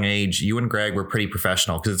at a young age, you and Greg were pretty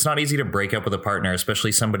professional, because it's not easy to break up with a partner,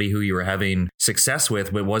 especially somebody who you were having success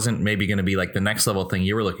with, but wasn't maybe going to be like the next level thing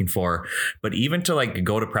you were looking for. But even to like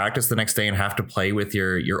go to practice the next day and have to play with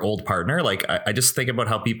your old partner, like I just think about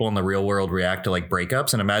how people in the real world react to like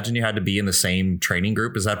breakups, and imagine you had to be in the same training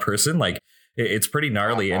group as that person. Like, it's pretty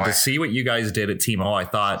gnarly. And to see what you guys did at Team O, I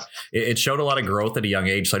thought it showed a lot of growth at a young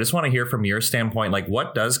age. So I just want to hear from your standpoint, like,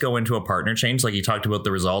 what does go into a partner change? Like, you talked about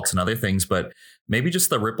the results and other things, but maybe just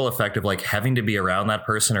the ripple effect of like having to be around that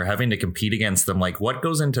person or having to compete against them. Like, what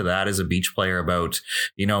goes into that as a beach player about,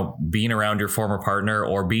 being around your former partner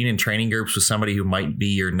or being in training groups with somebody who might be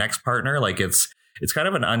your next partner? Like, it's kind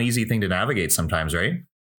of an uneasy thing to navigate sometimes, right?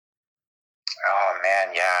 Oh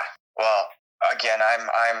man. Yeah. Well, again,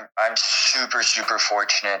 I'm super, super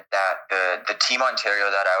fortunate that the Team Ontario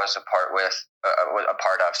that I was a part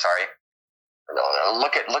of. Sorry,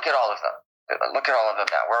 look at all of them. Look at all of them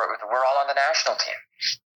now. We're all on the national team.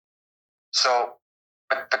 So,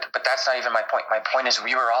 but that's not even my point. My point is,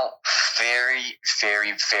 we were all very,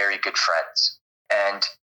 very, very good friends, and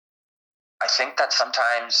I think that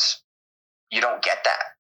sometimes you don't get that.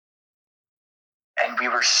 And we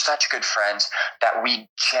were such good friends that we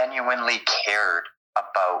genuinely cared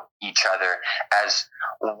about each other as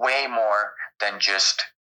way more than just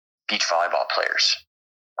beach volleyball players.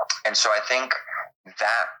 And so I think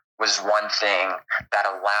that was one thing that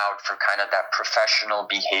allowed for kind of that professional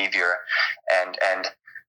behavior and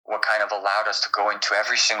what kind of allowed us to go into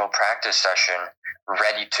every single practice session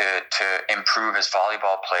ready to improve as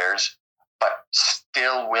volleyball players, but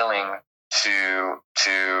still willing to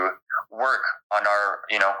work on our,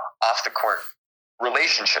 off the court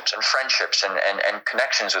relationships and friendships and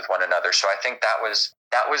connections with one another. So I think that was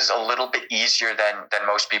a little bit easier than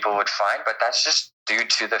most people would find, but that's just due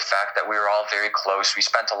to the fact that we were all very close. We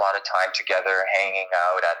spent a lot of time together hanging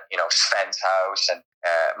out at, Sven's house and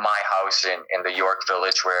my house in the York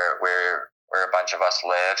Village where a bunch of us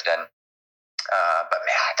lived. And but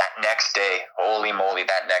man, that next day, holy moly,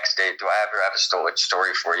 that next day, do I ever have a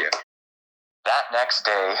story for you? That next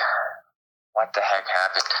day, what the heck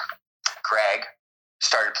happened? Greg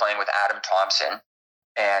started playing with Adam Thompson,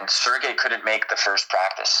 and Sergey couldn't make the first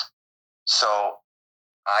practice. So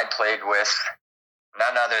I played with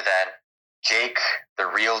none other than Jake, the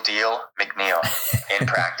real deal, McNeil in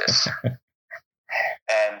practice.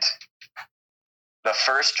 And the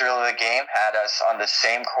first drill of the game had us on the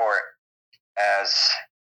same court as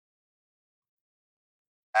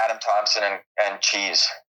Adam Thompson and Cheese.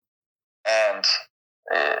 And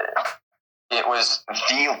it was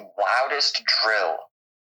the loudest drill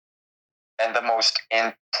and the most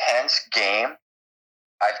intense game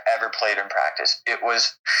I've ever played in practice. It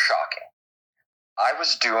was shocking. I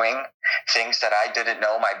was doing things that I didn't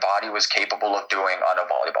know my body was capable of doing on a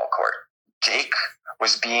volleyball court. Jake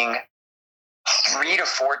was being 3 to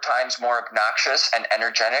 4 times more obnoxious and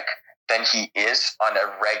energetic than he is on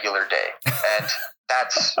a regular day. And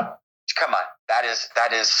that's, come on, that is,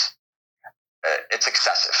 it's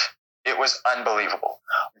excessive. It was unbelievable.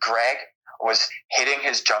 Greg was hitting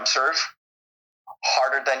his jump serve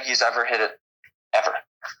harder than he's ever hit it, ever.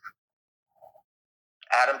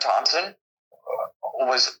 Adam Thompson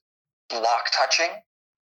was block touching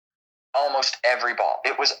almost every ball.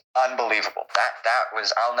 It was unbelievable. That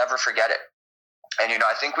was, I'll never forget it. And,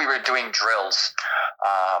 I think we were doing drills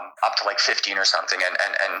up to like 15 or something. And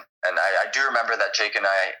I do remember that Jake and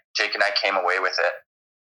I came away with it.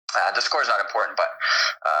 The score is not important, but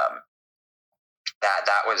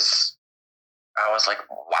that was, I was like,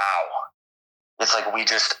 wow. It's like we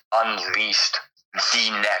just unleashed the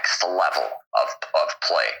next level of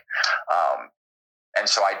play. And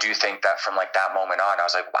so I do think that from like that moment on, I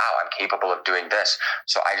was like, wow, I'm capable of doing this.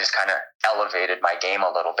 So I just kind of elevated my game a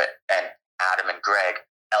little bit, and Adam and Greg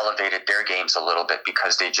elevated their games a little bit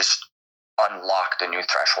because they just unlocked a new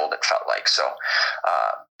threshold, it felt like. So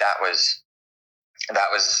that was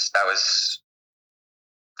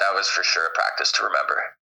for sure a practice to remember.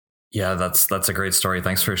 Yeah, that's a great story.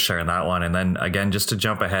 Thanks for sharing that one. And then again, just to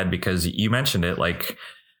jump ahead, because you mentioned it, like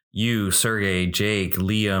you, Sergey, Jake,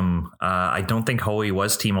 Liam, I don't think Hoey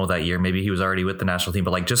was Timo that year. Maybe he was already with the national team,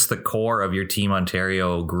 but like just the core of your Team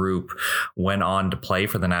Ontario group went on to play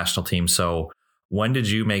for the national team. So when did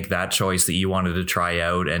you make that choice that you wanted to try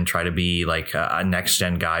out and try to be like a next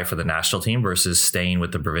gen guy for the national team versus staying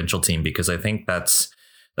with the provincial team? Because I think that's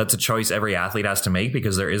a choice every athlete has to make,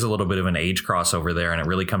 because there is a little bit of an age crossover there, and it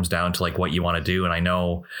really comes down to like what you want to do. And I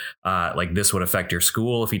know like this would affect your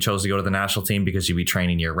school if you chose to go to the national team, because you'd be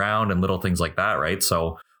training year round and little things like that, right?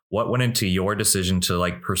 So what went into your decision to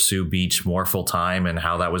like pursue beach more full time, and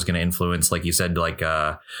how that was going to influence, like you said, like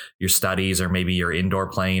your studies or maybe your indoor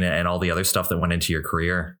playing and all the other stuff that went into your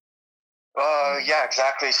career? Yeah,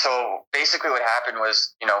 exactly. So basically what happened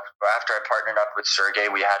was, after I partnered up with Sergey,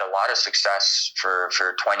 we had a lot of success for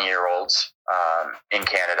 20-year-olds in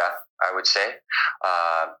Canada, I would say.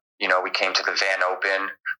 We came to the Van Open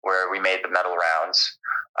where we made the medal rounds.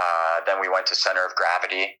 Then we went to Center of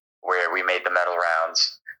Gravity where we made the medal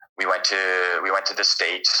rounds. We went to the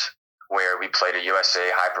States where we played a USA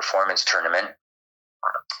high performance tournament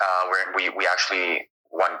where we actually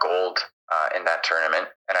won gold in that tournament.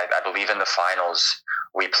 And I believe in the finals,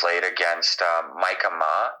 we played against Micah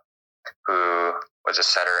Ma, who was a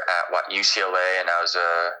setter at UCLA, and I was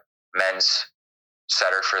a men's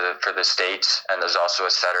setter for the States. And there's also a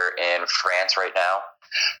setter in France right now.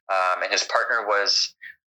 And his partner was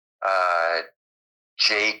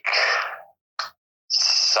Jake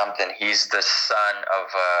something. He's the son of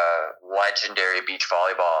a legendary beach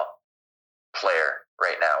volleyball player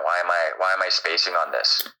right now. Why am I spacing on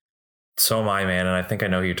this? So am I, man. And I think I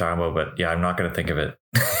know who you're talking about, but yeah, I'm not going to think of it.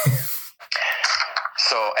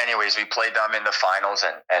 So anyways, we played them in the finals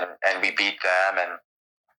and we beat them. And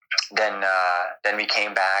then we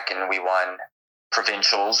came back and we won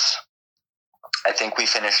provincials. I think we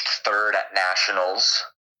finished third at nationals.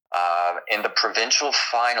 In the provincial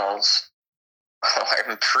finals,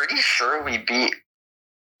 I'm pretty sure we beat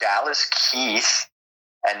Dallas Keith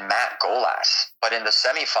and Matt Golas. But in the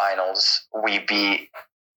semifinals, we beat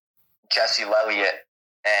Jesse Lelliott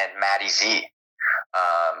and Maddie Z.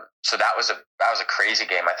 So that was a crazy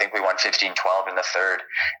game. I think we won 15-12 in the third.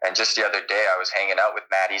 And just the other day, I was hanging out with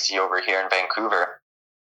Maddie Z over here in Vancouver,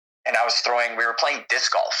 and we were playing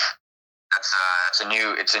disc golf. It's a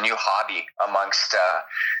new hobby amongst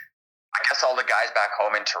I guess all the guys back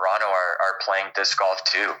home in Toronto are playing disc golf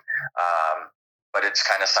too. But it's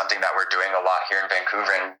kind of something that we're doing a lot here in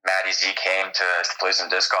Vancouver. And Maddie Z came to play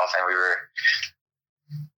some disc golf, and we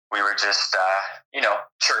were just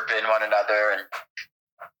chirping one another, and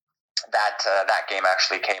that game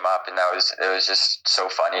actually came up, and it was just so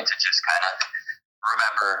funny to just kind of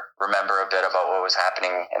remember a bit about what was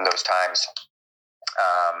happening in those times.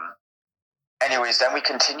 Anyways, then we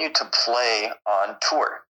continued to play on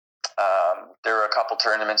tour. There were a couple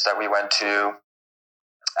tournaments that we went to.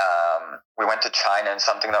 We went to China in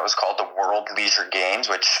something that was called the World Leisure Games,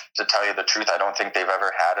 which, to tell you the truth, I don't think they've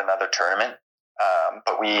ever had another tournament.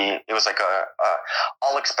 But it was like a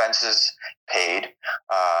all expenses paid.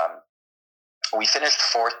 we finished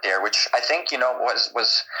fourth there, which I think,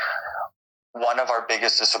 was one of our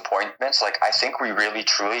biggest disappointments. Like, I think we really,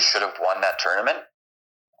 truly should have won that tournament,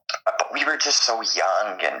 but we were just so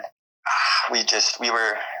young, and we just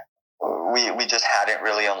hadn't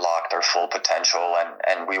really unlocked our full potential,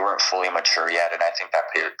 and we weren't fully mature yet. And I think that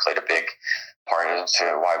played a big part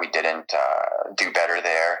into why we didn't do better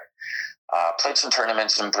there. Played some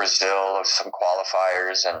tournaments in Brazil of some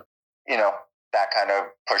qualifiers, and, that kind of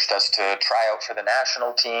pushed us to try out for the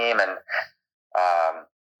national team. And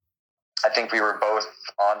I think we were both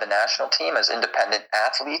on the national team as independent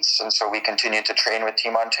athletes. And so we continued to train with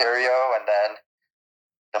Team Ontario. And then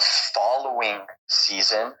the following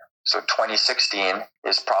season, so 2016,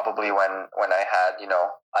 is probably when I had,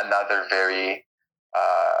 another very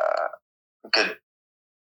good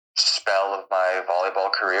spell of my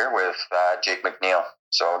volleyball career with Jake McNeil.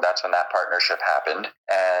 So that's when that partnership happened.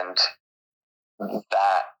 And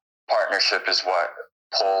that partnership is what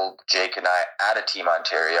pulled Jake and I out of Team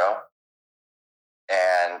Ontario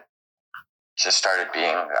and just started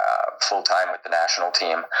being full-time with the national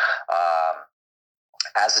team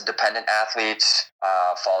as independent athletes,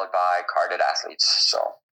 followed by carded athletes. So.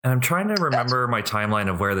 And I'm trying to remember my timeline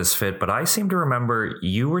of where this fit, but I seem to remember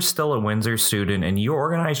you were still a Windsor student and you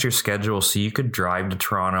organized your schedule so you could drive to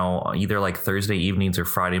Toronto either like Thursday evenings or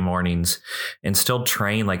Friday mornings and still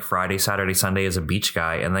train like Friday, Saturday, Sunday as a beach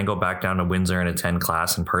guy and then go back down to Windsor and attend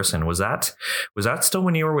class in person. Was that still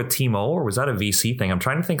when you were with Team O, or was that a VC thing? I'm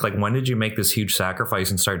trying to think, like, when did you make this huge sacrifice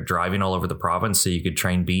and start driving all over the province so you could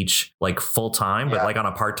train beach like full time, but like on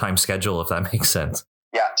a part-time schedule, if that makes sense?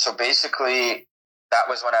 Yeah. So basically, that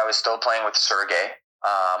was when I was still playing with Sergey.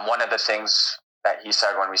 One of the things that he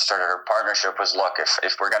said when we started our partnership was, look,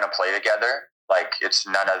 if we're going to play together, like, it's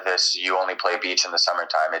none of this, you only play beach in the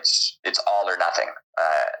summertime. It's all or nothing.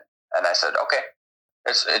 And I said, okay,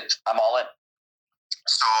 I'm all in.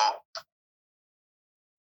 So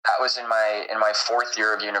that was in my fourth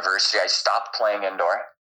year of university. I stopped playing indoor.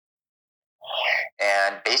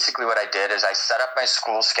 And basically what I did is I set up my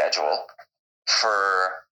school schedule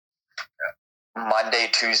for Monday,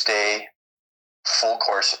 Tuesday, full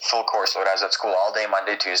course load. I was at school all day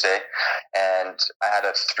Monday, Tuesday, and I had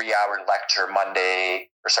a 3-hour lecture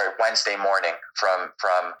Wednesday morning from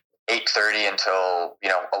 8:30 until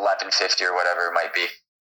 11:50 or whatever it might be.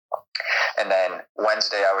 And then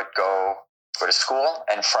Wednesday I would go to school,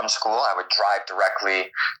 and from school I would drive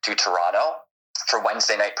directly to Toronto for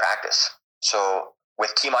Wednesday night practice. So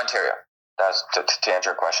with Team Ontario. That's to answer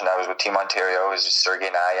your question. I was with Team Ontario. It was Sergey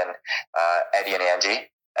and I and Eddie and Angie.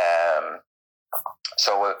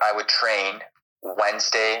 So I would train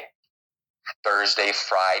Wednesday, Thursday,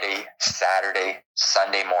 Friday, Saturday,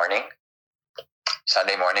 Sunday morning.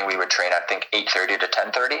 Sunday morning we would train, I think, 8:30 to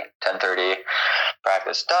 10:30. 10:30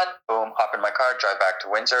 practice done. Boom, hop in my car, drive back to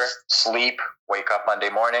Windsor, sleep, wake up Monday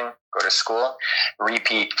morning, go to school,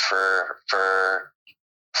 repeat for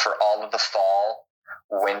all of the fall,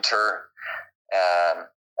 winter,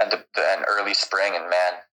 and early spring. And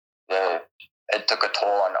man, it took a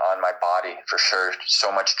toll on my body for sure.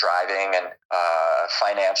 So much driving, and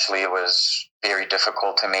financially it was very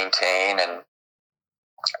difficult to maintain, and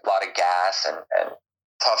a lot of gas and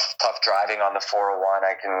tough driving on the 401.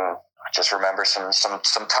 I can just remember some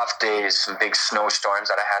tough days, some big snowstorms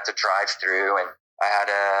that I had to drive through, and I had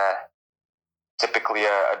typically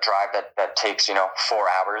a drive that takes 4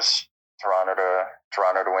 hours. Toronto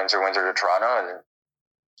to Windsor, Windsor to Toronto, and it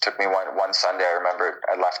took me one Sunday. I remember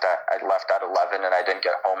I left at 11, and I didn't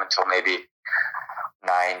get home until maybe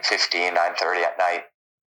 9:15, 9:30 at night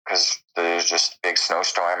because there was just a big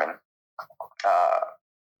snowstorm. And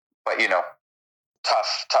but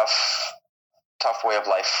tough way of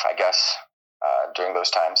life, I guess, during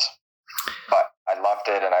those times. But I loved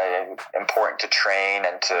it, and important to train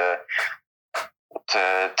and to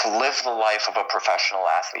live the life of a professional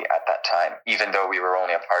athlete at that time, even though we were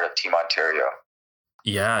only a part of Team Ontario.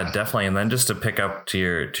 Yeah, definitely. And then just to pick up to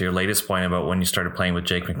your latest point about when you started playing with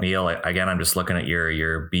Jake McNeil, again, I'm just looking at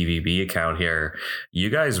your BVB account here. You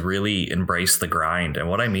guys really embrace the grind. And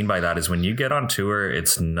what I mean by that is when you get on tour,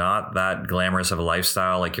 it's not that glamorous of a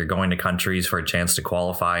lifestyle. Like, you're going to countries for a chance to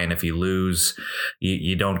qualify. And if you lose,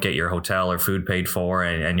 you don't get your hotel or food paid for,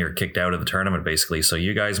 and you're kicked out of the tournament, basically. So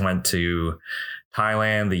you guys went to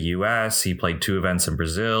Thailand, the US, he played 2 events in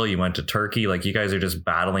Brazil, you went to Turkey. Like, you guys are just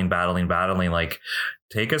battling. Like,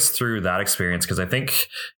 take us through that experience. Cause I think,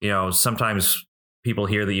 sometimes people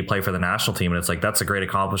hear that you play for the national team and it's like, that's a great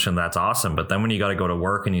accomplishment. That's awesome. But then when you got to go to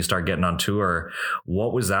work and you start getting on tour,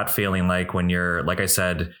 what was that feeling like when you're, like I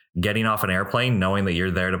said, getting off an airplane, knowing that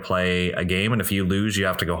you're there to play a game, and if you lose, you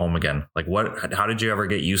have to go home again? Like, how did you ever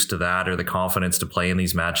get used to that, or the confidence to play in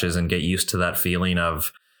these matches and get used to that feeling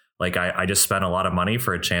of like, I just spent a lot of money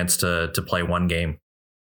for a chance to play one game?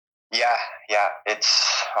 Yeah.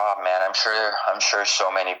 It's, oh man, I'm sure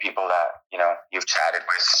so many people that, you know, you've chatted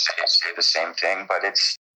with say the same thing, but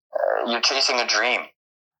it's, you're chasing a dream.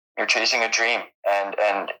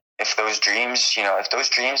 And if those dreams, you know, if those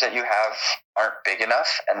dreams that you have aren't big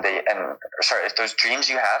enough if those dreams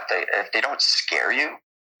you have, if they don't scare you,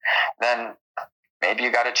 then maybe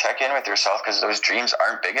you got to check in with yourself, because those dreams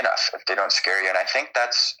aren't big enough if they don't scare you. And I think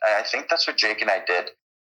that's what Jake and I did.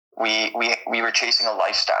 We were chasing a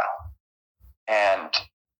lifestyle, and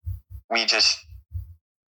we just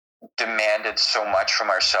demanded so much from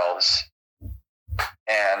ourselves.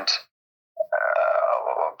 And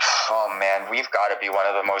oh man, we've got to be one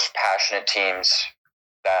of the most passionate teams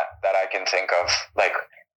that I can think of. Like,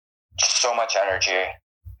 so much energy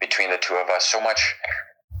between the two of us, so much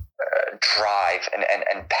drive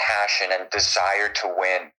and passion and desire to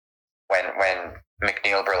win when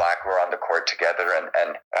McNeil Burlack were on the court together. And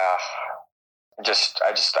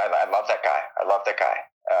I love that guy.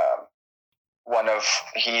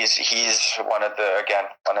 He's one of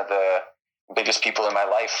the biggest people in my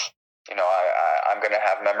life. You know, I'm going to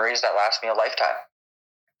have memories that last me a lifetime,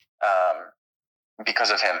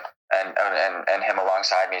 because of him and him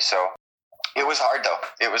alongside me. So it was hard though.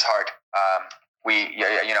 It was hard.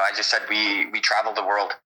 I just said we traveled the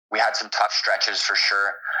world. We had some tough stretches for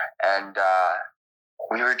sure. And,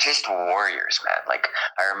 we were just warriors, man. Like,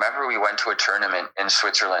 I remember we went to a tournament in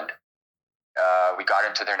Switzerland. We got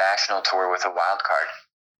into their national tour with a wild card.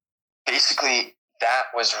 Basically,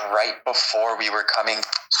 that was right before we were coming.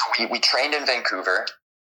 So we trained in Vancouver.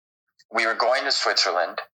 We were going to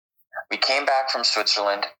Switzerland. We came back from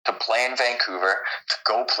Switzerland to play in Vancouver, to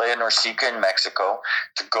go play in Norseca in Mexico,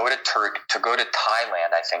 to go to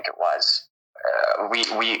Thailand, I think it was.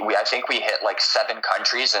 I think we hit like 7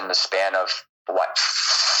 countries in the span of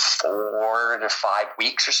 4 to 5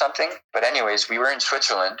 weeks or something. But anyways, we were in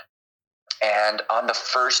Switzerland, and on the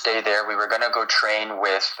first day there, we were going to go train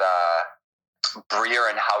with Breer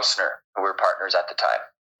and Hausner, who were partners at the time,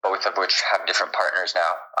 both of which have different partners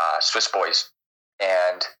now, Swiss boys.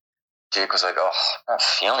 And Jake was like, "Oh, I'm not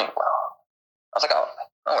feeling well." I was like, "Oh,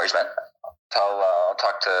 no worries, man. I'll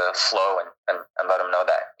talk to Flo and let him know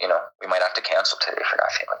that, you know, we might have to cancel today if you're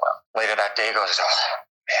not feeling well." Later that day, he goes, "Oh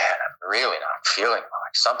man, I'm really not feeling well.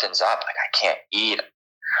 Like, something's up. Like, I can't eat.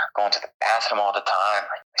 I'm going to the bathroom all the time.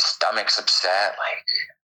 Like, my stomach's upset. Like,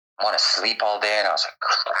 I want to sleep all day." And I was like,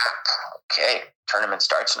 "Crap. Okay, tournament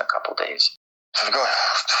starts in a couple days." So we go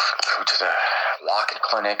to the lock-in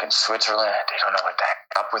clinic in Switzerland. They don't know what the heck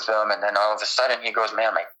up with them. And then all of a sudden he goes,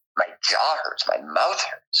 "Man, my jaw hurts. My mouth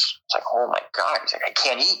hurts." It's like, "Oh my God." He's like, "I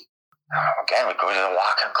can't eat." Again, we go to the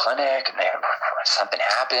lock-in clinic, and then something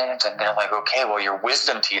happens, and they're like, "Okay, well, your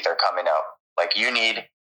wisdom teeth are coming out. Like, you need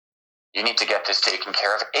to get this taken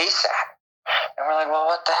care of ASAP." And we're like, "Well,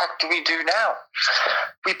 what the heck do we do now?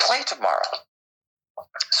 We play tomorrow."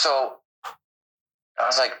 So I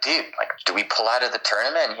was like, "Dude, like, do we pull out of the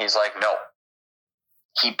tournament?" And he's like, "No."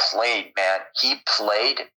 He played, man. He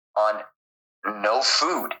played on no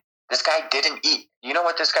food. This guy didn't eat. You know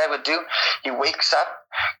what this guy would do? He wakes up,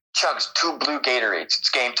 chugs 2 blue Gatorades. It's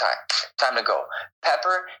game time. Time to go.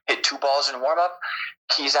 Pepper hit 2 balls in warm up.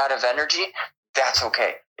 He's out of energy. That's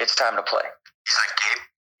okay. It's time to play. He's like,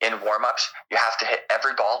 "Gabe, in warm ups, you have to hit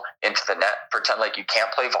every ball into the net. Pretend like you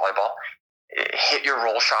can't play volleyball. Hit your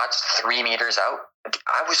roll shots 3 meters out."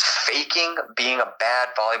 I was faking being a bad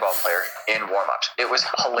volleyball player in warm ups. It was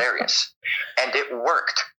hilarious. And it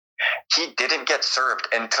worked. He didn't get served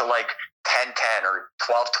until like 10-10 or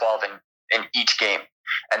 12-12 in each game.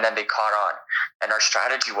 And then they caught on. And our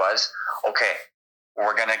strategy was, okay,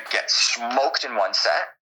 we're going to get smoked in one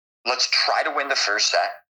set. Let's try to win the first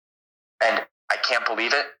set. And I can't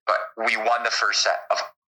believe it, but we won the first set of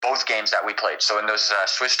both games that we played. So in those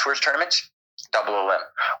Swiss Tours tournaments, double a limb.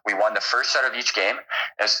 We won the first set of each game.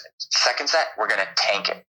 As second set, we're going to tank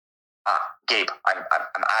it. "Gabe, I'm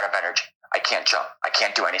out of energy. I can't jump. I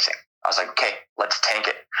can't do anything." I was like, "Okay, let's tank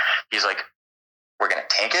it." He's like, "We're going to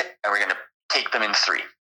tank it, and we're going to take them in 3.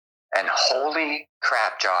 And holy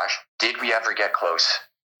crap, Josh, did we ever get close.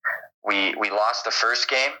 We lost the first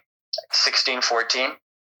game, 16-14,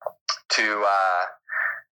 to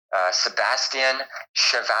Sebastian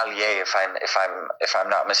Chevalier, if I'm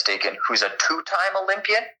not mistaken, who's a 2-time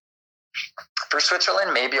Olympian for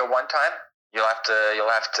Switzerland, maybe a 1-time. you'll have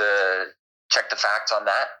to check the facts on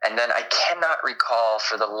that. And then I cannot recall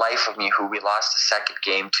for the life of me who we lost the second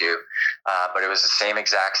game to, but it was the same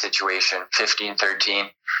exact situation, 15-13,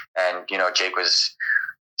 and Jake was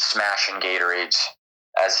smashing Gatorades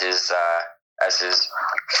as his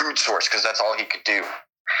food source, because that's all he could do.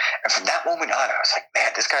 And from that moment on, I was like,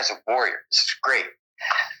 man, this guy's a warrior. This is great.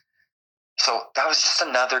 So that was just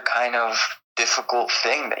another kind of difficult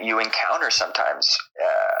thing that you encounter sometimes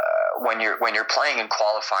when you're playing in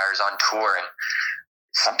qualifiers on tour, and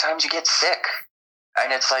sometimes you get sick.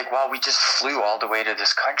 And it's like, well, we just flew all the way to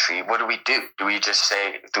this country. What do we do? Do we just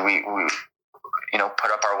say, do we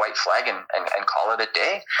put up our white flag and call it a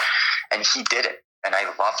day? And he did it. And I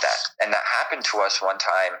love that. And that happened to us one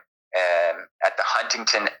time at the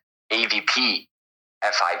Huntington AVP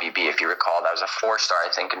FIVB, if you recall. That was a 4-star, I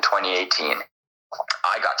think, in 2018.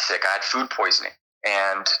 I got sick. I had food poisoning,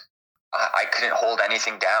 and I couldn't hold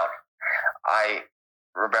anything down. I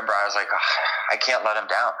remember I was like, I can't let him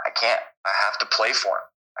down. I can't. I have to play for him.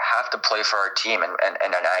 I have to play for our team, and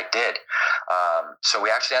I did. So we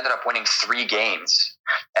actually ended up winning 3 games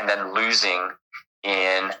and then losing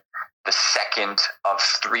in the second of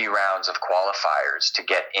 3 rounds of qualifiers to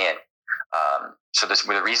get in. So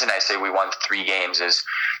the reason I say we won 3 games is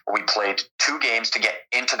we played 2 games to get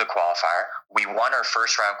into the qualifier. We won our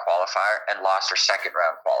first round qualifier and lost our second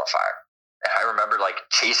round qualifier. And I remember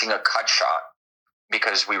chasing a cut shot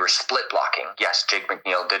because we were split blocking. Yes, Jake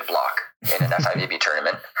McNeil did block in an FIVB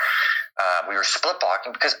tournament. We were split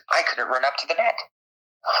blocking because I couldn't run up to the net.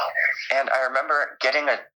 And I remember getting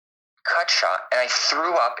a cut shot, and I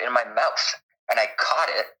threw up in my mouth, and I caught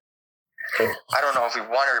it. I don't know if we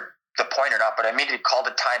won the point or not, but I immediately called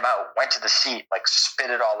a timeout, went to the seat, spit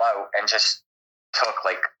it all out, and just took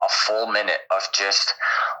a full minute of just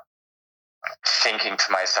thinking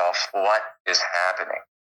to myself, what is happening?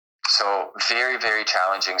 So very, very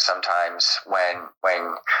challenging sometimes when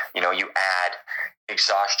you add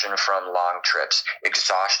exhaustion from long trips,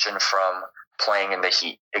 exhaustion from playing in the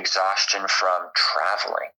heat, exhaustion from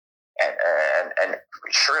traveling. And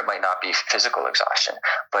sure, it might not be physical exhaustion,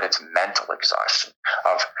 but it's mental exhaustion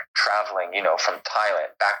of traveling, from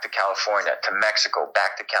Thailand back to California to Mexico,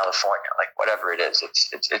 back to California, whatever it is.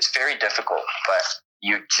 It's very difficult, but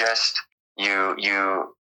you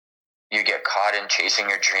get caught in chasing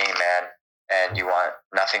your dream, man, and you want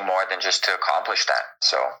nothing more than just to accomplish that.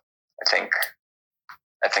 So I think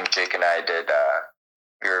Jake and I did.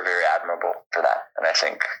 We were very admirable for that, and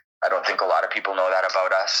I don't think a lot of people know that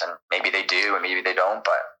about us, and maybe they do and maybe they don't,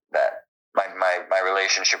 but that my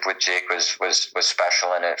relationship with Jake was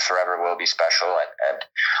special, and it forever will be special. And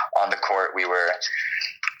on the court, we were,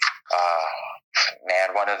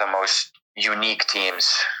 one of the most unique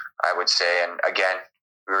teams, I would say. And again,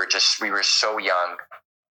 we were so young,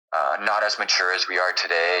 not as mature as we are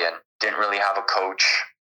today, and didn't really have a coach,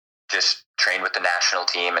 just trained with the national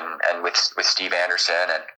team and with Steve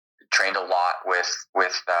Anderson, and trained a lot with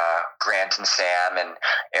Grant and Sam and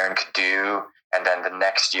Aaron Cadu, and then the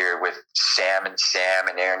next year with Sam and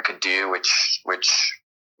Aaron Cadu,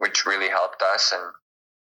 which really helped us, and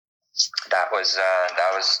that was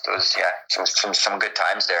some good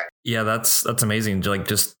times there. Yeah, that's amazing.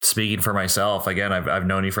 Just speaking for myself, again, I've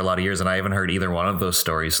known you for a lot of years, and I haven't heard either one of those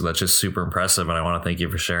stories. So that's just super impressive, and I want to thank you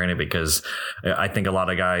for sharing it, because I think a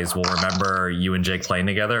lot of guys will remember you and Jake playing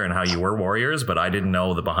together and how you were warriors, but I didn't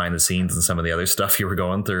know the behind the scenes and some of the other stuff you were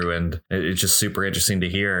going through, and it's just super interesting to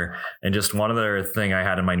hear. And just one other thing I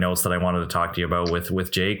had in my notes that I wanted to talk to you about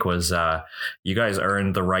with Jake was you guys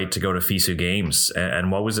earned the right to go to FISU games,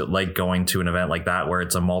 and what was it like going to an event like that where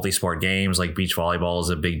it's a multi-sport games, like beach volleyball is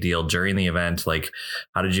a big deal during the event?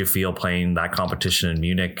 How did you feel playing that competition in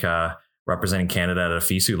Munich, representing Canada at a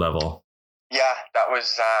FISU level? Yeah, that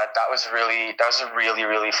was a really,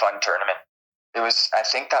 really fun tournament. I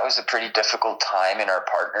think that was a pretty difficult time in our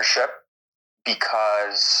partnership,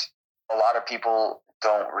 because a lot of people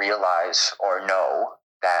don't realize or know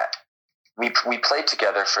that we played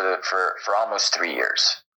together for almost 3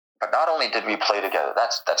 years. But not only did we play together,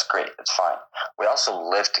 that's great, that's fine. We also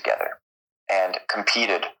lived together and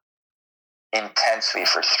competed intensely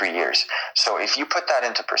for 3 years. So if you put that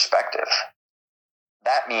into perspective,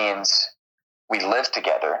 that means we lived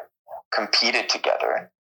together, competed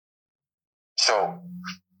together. So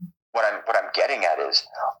what I'm getting at is,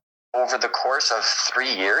 over the course of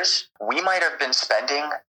 3 years, we might have been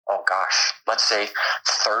spending, let's say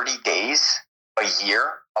 30 days a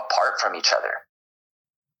year apart from each other.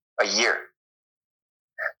 A year.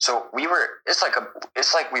 So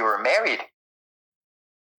it's like we were married.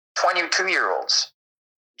 22-year-olds.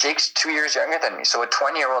 Jake's 2 years younger than me. So a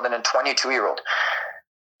 20-year-old and a 22-year-old.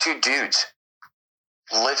 2 dudes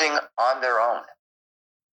living on their own.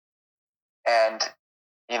 And,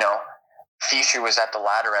 you know, Fishu was at the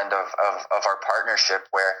latter end of our partnership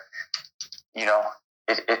where, you know,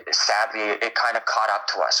 sadly, it kind of caught up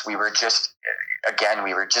to us. We were just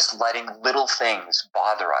letting little things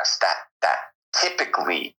bother us that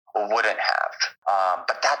typically wouldn't have.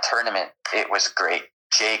 But that tournament, it was great.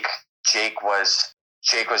 Jake was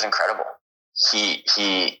incredible. He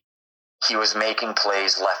was making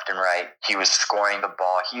plays left and right. He was scoring the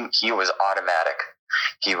ball. He was automatic.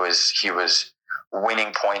 He was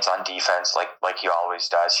winning points on defense like he always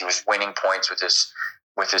does. He was winning points with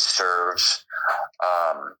his serves.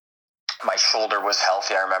 My shoulder was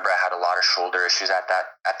healthy. I remember I had a lot of shoulder issues at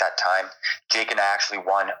that time. Jake and I actually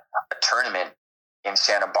won a tournament in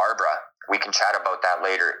Santa Barbara. We can chat about that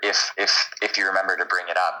later if you remember to bring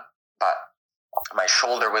it up. But my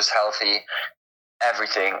shoulder was healthy.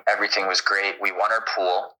 Everything was great. We won our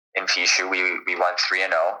pool in Fishu. We won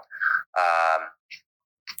 3-0.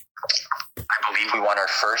 I believe we won our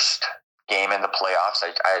first game in the playoffs.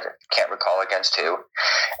 I can't recall against who.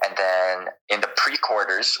 And then in the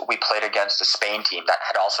pre-quarters, we played against a Spain team that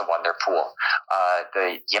had also won their pool.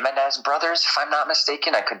 The Jimenez brothers, if I'm not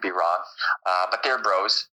mistaken. I could be wrong. But they're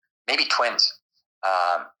bros, maybe twins.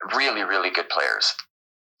 Really, really good players.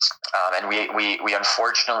 And we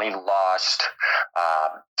unfortunately lost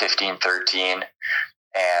 15-13.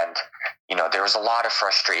 And, you know, there was a lot of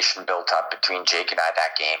frustration built up between Jake and I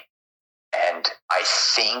that game. And I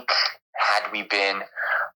think had we been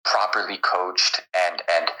properly coached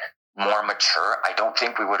and more mature, I don't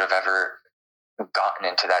think we would have ever gotten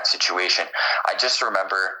into that situation. I just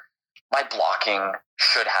remember my blocking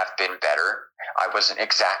should have been better. I wasn't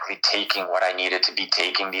exactly taking what I needed to be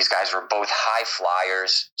taking. These guys were both high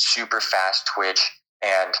flyers, super fast twitch,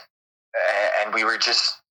 and we were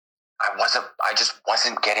just, I just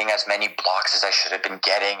wasn't getting as many blocks as I should have been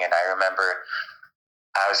getting. And I remember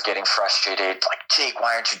I was getting frustrated, like, Jake,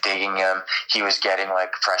 why aren't you digging him? He was getting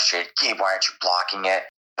like frustrated, Gabe, why aren't you blocking it?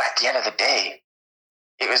 But at the end of the day,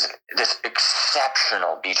 it was this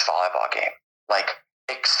exceptional beach volleyball game. Like,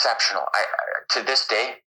 exceptional. To this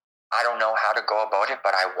day, I don't know how to go about it,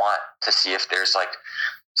 but I want to see if there's like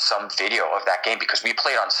some video of that game, because we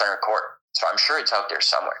played on center court. So I'm sure it's out there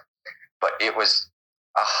somewhere. But it was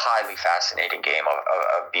a highly fascinating game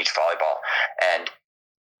of beach volleyball. And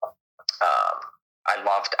I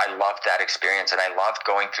loved that experience, and I loved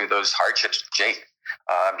going through those hardships with Jake,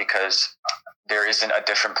 because there isn't a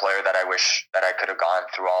different player that I wish that I could have gone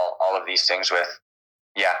through all of these things with.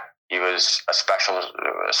 Yeah, he was a special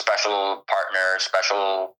partner,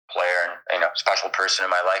 special player, and, you know, special person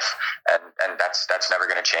in my life, and that's never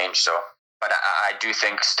going to change. So, but I do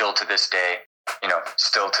think still to this day,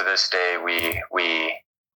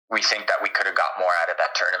 we think that we could have got more out of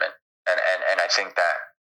that tournament, and I think that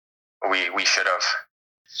we should have.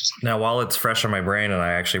 Now, while it's fresh on my brain, and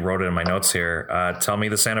I actually wrote it in my notes here, tell me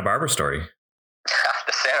the Santa Barbara story.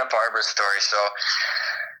 The Santa Barbara story.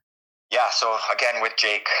 So again, with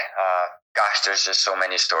Jake, there's just so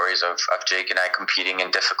many stories of Jake and I competing in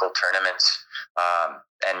difficult tournaments.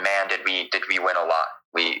 And man, did we win a lot.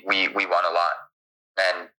 We won a lot.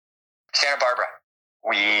 And Santa Barbara,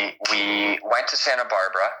 we went to Santa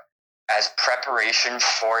Barbara as preparation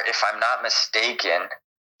for, if I'm not mistaken,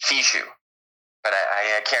 Fishu. But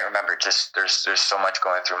I can't remember. Just there's so much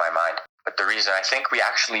going through my mind. But the reason, I think we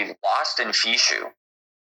actually lost in Fishu,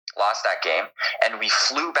 lost that game, and we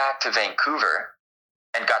flew back to Vancouver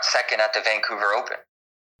and got second at the Vancouver Open.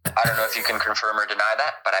 I don't know if you can confirm or deny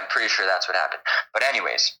that, but I'm pretty sure that's what happened. But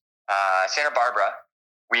anyways, Santa Barbara,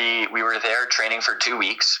 we were there training for 2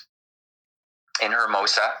 weeks in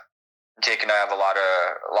Hermosa. Jake and I have a lot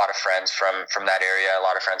of friends from that area, a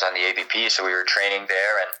lot of friends on the AVP, so we were training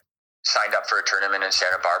there and signed up for a tournament in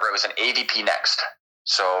Santa Barbara. It was an AVP Next.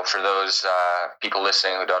 So for those people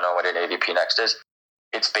listening who don't know what an AVP Next is,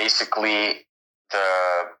 it's basically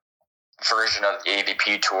the version of the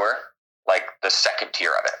AVP Tour, like the second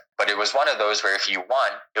tier of it. But it was one of those where if you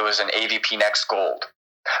won, it was an AVP Next Gold,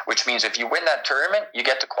 which means if you win that tournament, you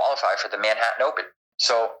get to qualify for the Manhattan Open.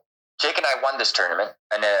 So Jake and I won this tournament,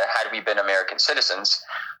 and had we been American citizens,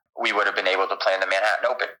 we would have been able to play in the Manhattan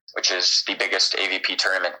Open, which is the biggest AVP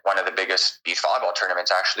tournament, one of the biggest beach volleyball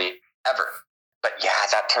tournaments actually ever. But yeah,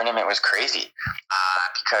 that tournament was crazy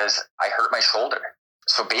because I hurt my shoulder.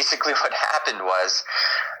 So basically what happened was,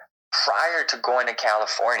 prior to going to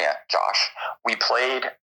California, Josh, we played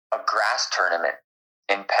a grass tournament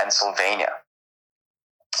in Pennsylvania.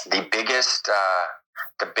 The biggest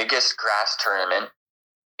grass tournament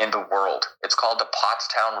in the world. It's called the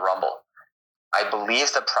Pottstown Rumble. I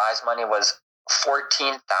believe the prize money was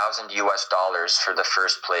 $14,000 US for the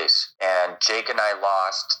first place. And Jake and I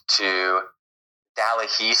lost to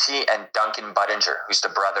Dalahisi and Duncan Budinger, who's the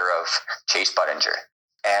brother of Chase Budinger.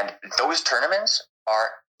 And those tournaments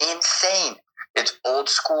are insane. It's old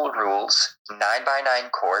school rules,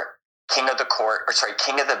 9x9 court, king of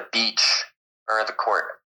the beach, or the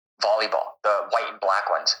court, volleyball, the white and black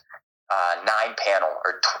ones, 9 panel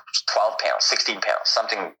or 12 panel, 16 panel,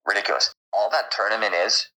 something ridiculous. All that tournament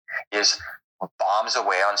is bombs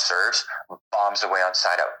away on serves, bombs away on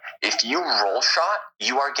side out. If you roll shot,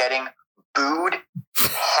 you are getting booed,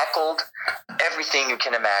 heckled, everything you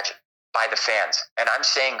can imagine by the fans. And I'm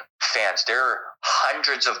saying fans, there are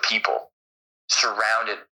hundreds of people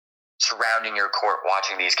surrounding your court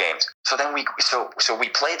watching these games. So then we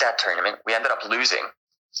played that tournament. We ended up losing.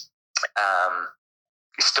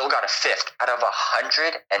 We still got a fifth out of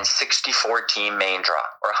 164 team main draw,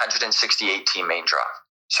 or 168 team main draw.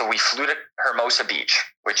 So we flew to Hermosa Beach,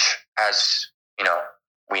 which, as you know,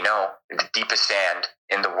 we know the deepest sand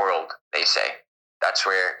in the world, they say. That's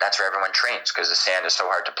where everyone trains, because the sand is so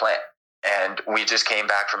hard to play. And we just came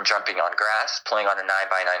back from jumping on grass, playing on a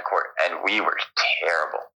 9x9 court, and we were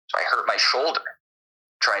terrible. So I hurt my shoulder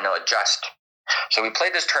trying to adjust. So we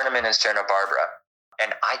played this tournament in Santa Barbara,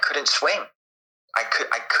 and I couldn't swing. I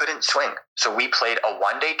couldn't swing. So we played a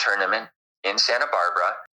one-day tournament in Santa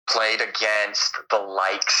Barbara, played against the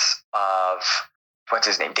likes of, what's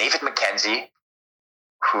his name, David McKenzie,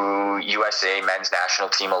 who USA men's national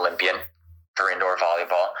team Olympian for indoor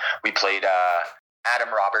volleyball. We played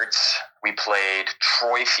Adam Roberts. We played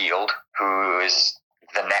Troy Field, who is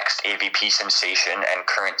the next AVP sensation and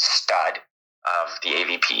current stud of the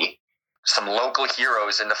AVP. Some local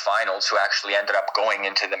heroes in the finals who actually ended up going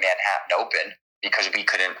into the Manhattan Open because we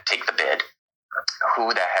couldn't take the bid.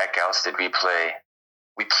 Who the heck else did we play?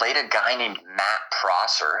 We played a guy named Matt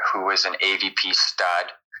Prosser, who was an AVP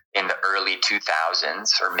stud in the early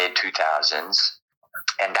 2000s or mid 2000s.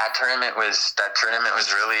 And that tournament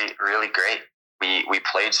was really, really great. We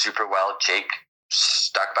played super well. Jake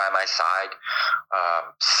stuck by my side,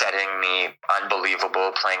 setting me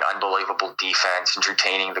unbelievable, playing unbelievable defense,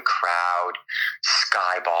 entertaining the crowd,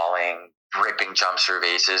 skyballing, ripping jump serve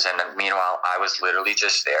aces. And then meanwhile, I was literally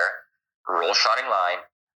just there, roll shotting line,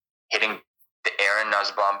 hitting the Aaron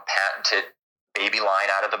Nussbaum patented baby line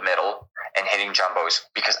out of the middle and hitting jumbos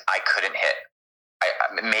because I couldn't hit.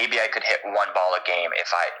 Maybe I could hit one ball a game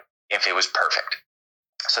if it was perfect.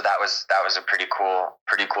 So that was a pretty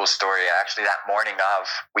cool story. Actually, that morning of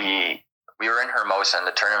we were in Hermosa and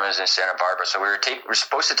the tournament was in Santa Barbara. So we were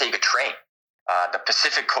supposed to take a train, the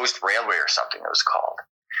Pacific Coast Railway or something it was called.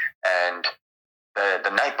 And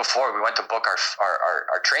the night before, we went to book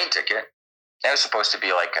our train ticket. It was supposed to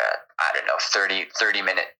be like a 30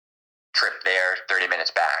 minute trip there, 30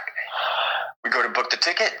 minutes back. We go to book the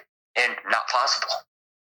ticket and not possible.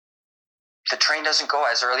 The train doesn't go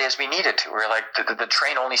as early as we need it to. We're like, the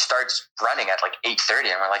train only starts running at like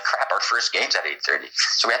 8:30, and we're like, crap, our first game's at 8:30.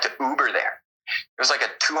 So we had to Uber there. It was like a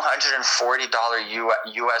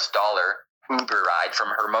 $240 US dollar Uber ride from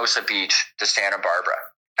Hermosa Beach to Santa Barbara.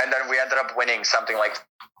 And then we ended up winning something like,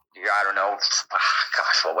 I don't know,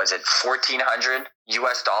 gosh, what was it? $1,400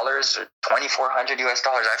 US dollars or $2,400 US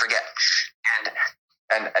dollars, I forget.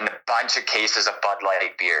 And a bunch of cases of Bud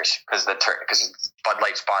Light beers because Bud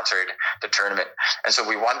Light sponsored the tournament. And so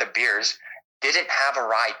we won the beers, didn't have a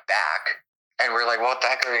ride back. And we're like, well, what the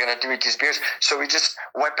heck are we going to do with these beers? So we just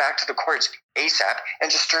went back to the courts ASAP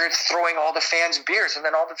and just started throwing all the fans beers. And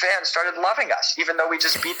then all the fans started loving us, even though we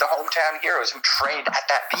just beat the hometown heroes who trained at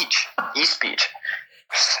that beach, East Beach.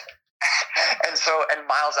 And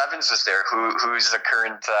Miles Evans was there, who's the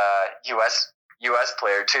current US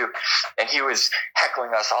player too, and he was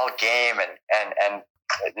heckling us all game, and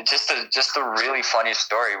just a really funny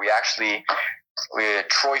story.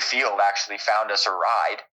 Troy Field actually found us a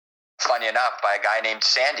ride, funny enough, by a guy named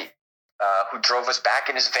Sandy, who drove us back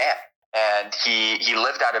in his van. And he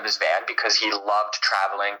lived out of his van because he loved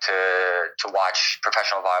traveling to watch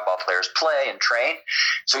professional volleyball players play and train.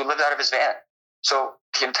 So he lived out of his van. So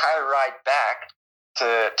the entire ride back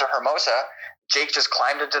to Hermosa, Jake just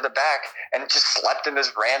climbed into the back and just slept in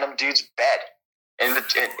this random dude's bed in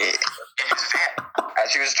his van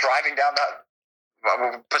as he was driving down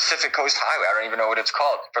the Pacific Coast Highway. I don't even know what it's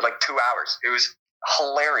called, for like 2 hours. It was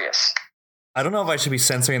hilarious. I don't know if I should be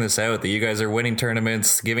censoring this out, that you guys are winning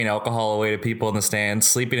tournaments, giving alcohol away to people in the stands,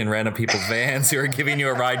 sleeping in random people's vans who are giving you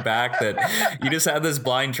a ride back, that you just have this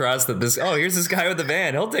blind trust that here's this guy with the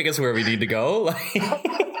van. He'll take us where we need to go.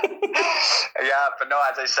 Yeah, but no,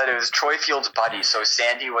 as I said, it was Troy Field's buddy. So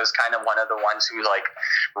Sandy was kind of one of the ones who like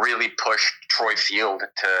really pushed Troy Field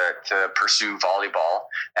to pursue volleyball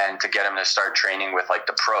and to get him to start training with like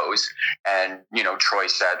the pros. And, Troy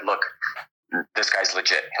said, look, this guy's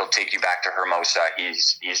legit. He'll take you back to Hermosa.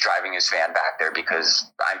 He's driving his van back there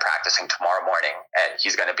because I'm practicing tomorrow morning and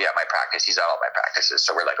he's going to be at my practice. He's at all my practices.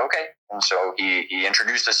 So we're like, okay. And so he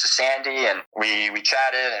introduced us to Sandy and we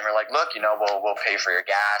chatted and we're like, look, we'll pay for your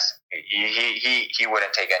gas. He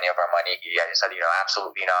wouldn't take any of our money. He said,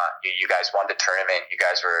 absolutely not. You guys won the tournament. You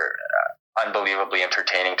guys were unbelievably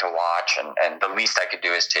entertaining to watch. And the least I could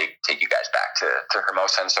do is take you guys back to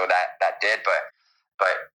Hermosa. And so that did, but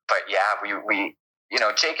yeah, we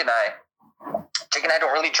Jake and I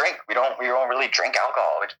don't really drink. We don't really drink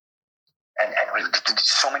alcohol, and we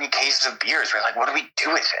so many cases of beers. We're like, what do we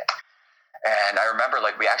do with it? And I remember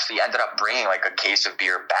we actually ended up bringing a case of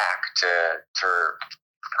beer back to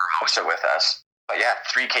Hermosa with us. But yeah,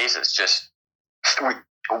 3 cases. Just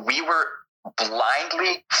we were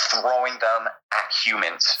blindly throwing them at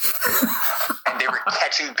humans. And they were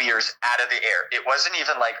catching beers out of the air. It wasn't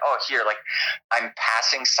even I'm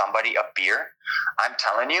passing somebody a beer. I'm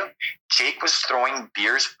telling you, Jake was throwing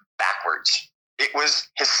beers backwards. It was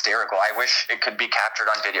hysterical. I wish it could be captured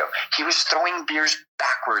on video. He was throwing beers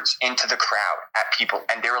backwards into the crowd at people,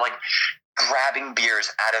 and they were grabbing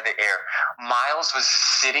beers out of the air. Miles was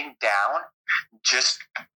sitting down, just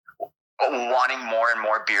wanting more and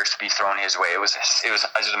more beers to be thrown his way. It was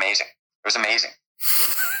amazing. It was amazing.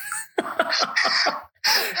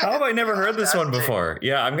 How have I never heard this one before?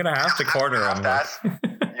 Yeah, I'm gonna have to corner him. You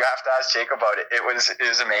have to ask Jake about it. It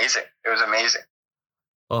was amazing. It was amazing.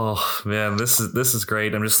 Oh man, this is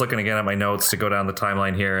great. I'm just looking again at my notes to go down the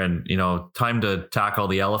timeline here, and time to tackle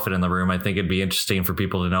the elephant in the room. I think it'd be interesting for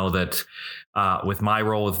people to know that with my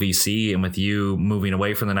role with VC and with you moving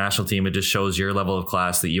away from the national team, it just shows your level of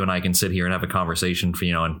class that you and I can sit here and have a conversation for,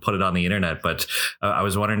 and put it on the internet. But I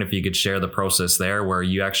was wondering if you could share the process there where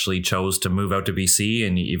you actually chose to move out to BC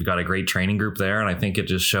and you've got a great training group there. And I think it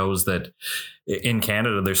just shows that in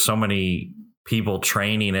Canada, there's so many people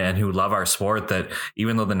training and who love our sport that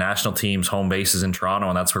even though the national team's home base is in Toronto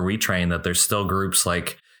and that's where we train, that there's still groups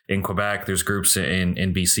in Quebec, there's groups in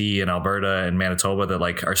BC and Alberta and Manitoba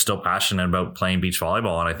that are still passionate about playing beach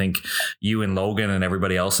volleyball. And I think you and Logan and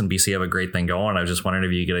everybody else in BC have a great thing going. I was just wondering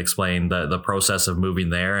if you could explain the process of moving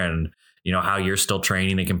there and, how you're still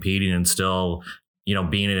training and competing and still,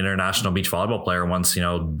 being an international beach volleyball player once,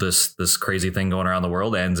 this crazy thing going around the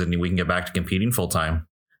world ends and we can get back to competing full time.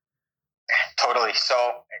 Totally.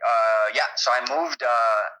 So, so I moved,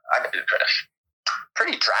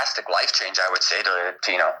 pretty drastic life change, I would say,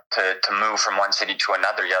 to move from one city to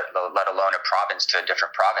another, let alone a province to a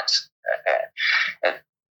different province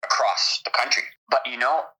across the country. But,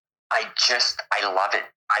 I love it.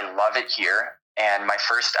 I love it here. And my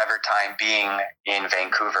first ever time being in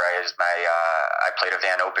Vancouver, I played a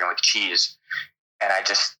Van Open with Cheese. And I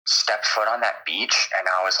just stepped foot on that beach and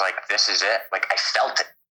I was like, this is it. I felt it.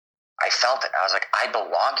 I was like, I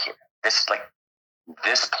belong here. This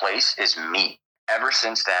place is me. Ever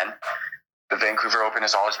since then, the Vancouver Open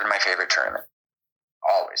has always been my favorite tournament.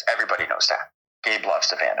 Always. Everybody knows that. Gabe loves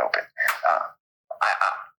the Van Open.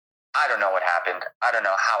 I don't know what happened. I don't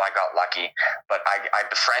know how I got lucky, but I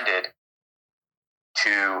befriended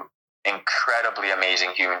 2 incredibly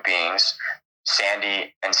amazing human beings,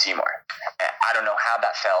 Sandy and Seymour. And I don't know how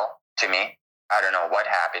that fell to me. I don't know what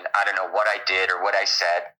happened. I don't know what I did or what I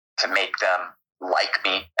said to make them like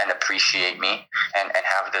me and appreciate me and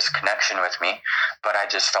have this connection with me. But I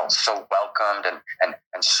just felt so welcomed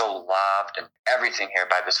and so loved and everything here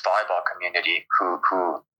by this volleyball community who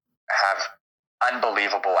have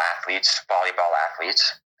unbelievable athletes, volleyball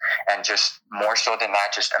athletes, and just more so than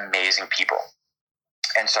that, just amazing people.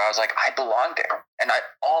 And so I was like, I belong there. And I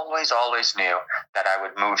always knew that I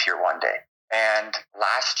would move here one day. And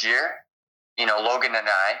last year, Logan and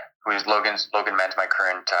I, Logan Men's my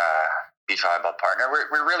current beach volleyball partner,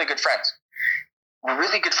 we're really good friends. We're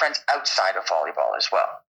really good friends outside of volleyball as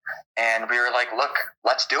well. And we were like, look,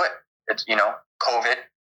 let's do it. It's, COVID,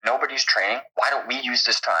 nobody's training. Why don't we use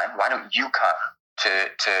this time? Why don't you come to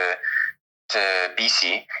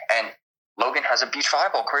BC? And Logan has a beach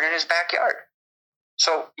volleyball court in his backyard.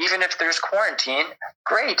 So even if there's quarantine,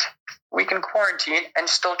 great. We can quarantine and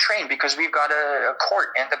still train because we've got a court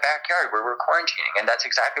in the backyard where we're quarantining. And that's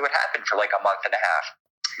exactly what happened for a month and a half.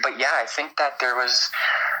 But yeah, I think that there was,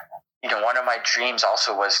 one of my dreams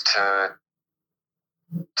also was to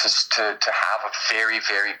have a very,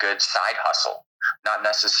 very good side hustle, not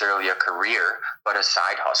necessarily a career, but a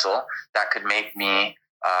side hustle that could make me,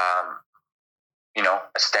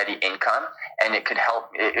 a steady income, and it could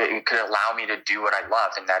help. It could allow me to do what I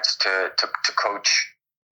love, and that's to coach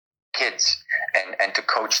kids and to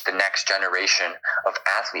coach the next generation of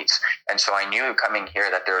athletes. And so I knew coming here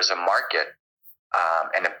that there was a market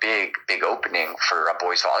and a big opening for a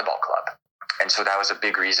boys volleyball club. And so that was a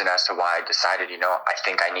big reason as to why I decided, I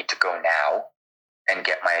think I need to go now and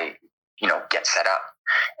get set up.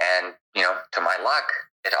 And, to my luck,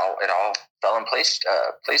 it all fell in place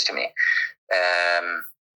to me.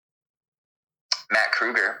 Matt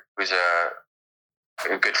Kruger, who's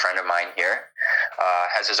a good friend of mine here,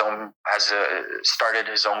 started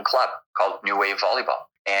his own club called New Wave Volleyball.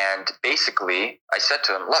 And basically I said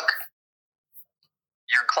to him, look,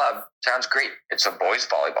 your club sounds great. It's a boys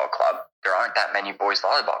volleyball club. There aren't that many boys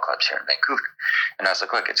volleyball clubs here in Vancouver. And I was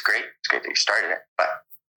like, look, it's great. It's great that you started it, but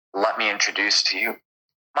let me introduce to you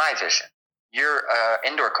my vision. You're an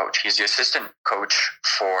indoor coach. He's the assistant coach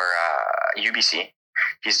for UBC.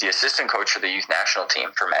 He's the assistant coach for the youth national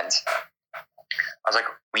team for men's. I was like,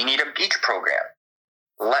 we need a beach program.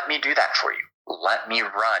 Let me do that for you. Let me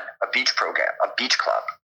run a beach program, a beach club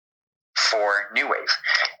for New Wave.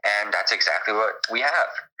 And that's exactly what we have.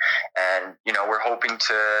 And, we're hoping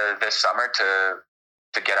to this summer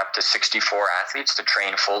to get up to 64 athletes to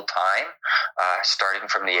train full time, starting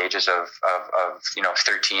from the ages of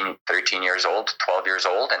 13 years old to 12 years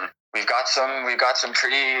old. And we've got some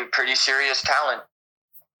pretty serious talent.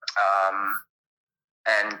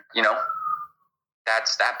 And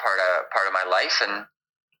that's that part of my life. And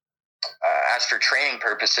as for training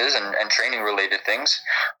purposes and training related things,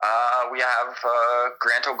 we have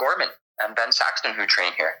Grant O'Gorman and Ben Saxton who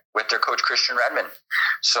train here with their coach Christian Redmond.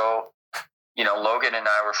 So Logan and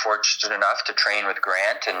I were fortunate enough to train with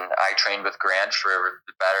Grant, and I trained with Grant for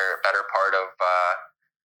the better part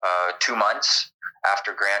of 2 months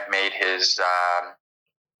after Grant made his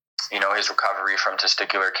his recovery from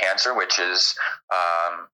testicular cancer, which is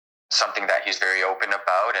something that he's very open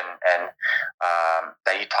about and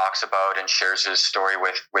that he talks about and shares his story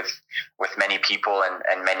with many people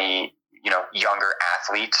and many younger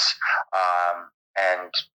athletes.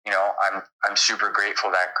 I'm super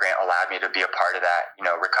grateful that Grant allowed me to be a part of that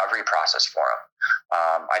recovery process for him.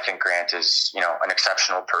 I think Grant is an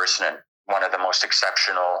exceptional person and one of the most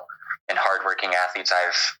exceptional and hardworking athletes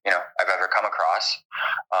I've ever come across.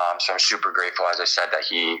 So I'm super grateful, as I said, that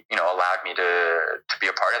he allowed me to be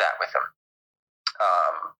a part of that with him.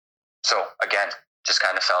 So again, just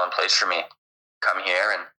kind of fell in place for me. Come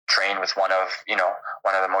here and train with one of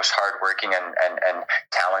the most hardworking and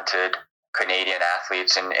talented Canadian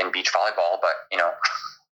athletes in beach volleyball, but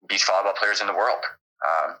beach volleyball players in the world.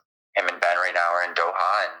 Him and Ben right now are in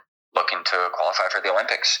Doha and looking to qualify for the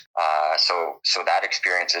Olympics. So that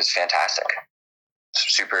experience is fantastic.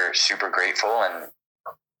 Super, super grateful, and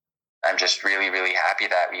I'm just really, really happy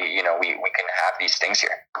that we can have these things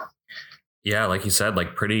here. Yeah, like you said,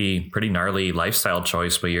 like pretty gnarly lifestyle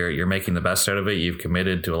choice, but you're making the best out of it. You've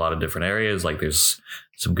committed to a lot of different areas. Like there's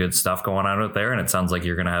some good stuff going on out there, and it sounds like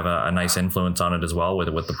you're going to have a nice influence on it as well with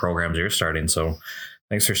the programs you're starting. So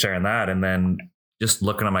thanks for sharing that. And then just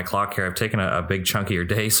looking at my clock here, I've taken a big chunk of your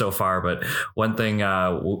day so far. But one thing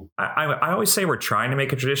I always say, we're trying to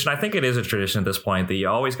make a tradition. I think it is a tradition at this point that you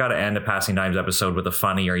always got to end a Passing Dimes episode with a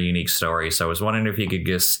funny or unique story. So I was wondering if you could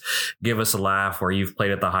just give us a laugh where you've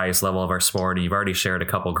played at the highest level of our sport. And you've already shared a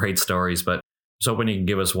couple great stories, but just hoping you can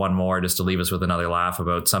give us one more just to leave us with another laugh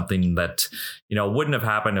about something that, wouldn't have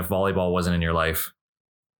happened if volleyball wasn't in your life.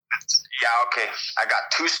 Yeah, okay. I got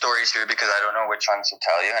 2 stories here because I don't know which ones to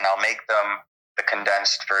tell you, and I'll make them the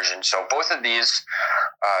condensed version. So both of these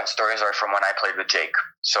stories are from when I played with Jake.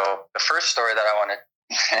 So the first story that I want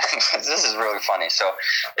to, this is really funny. So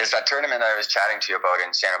is that tournament I was chatting to you about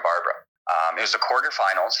in Santa Barbara. It was the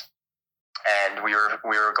quarterfinals, and we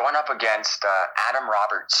were going up against Adam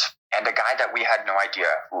Roberts and a guy that we had no idea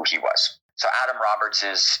who he was. So Adam Roberts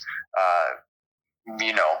is,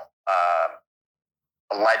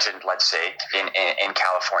 a legend, let's say, in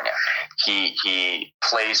California. He's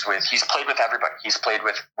played with everybody. He's played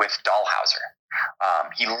with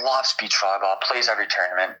Dahlhauser. He loves beach volleyball, plays every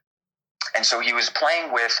tournament. And so he was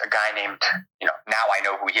playing with a guy named, now I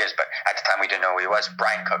know who he is, but at the time we didn't know who he was,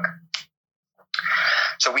 Brian Cook.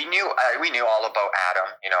 So we knew all about Adam.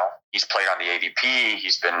 He's played on the AVP.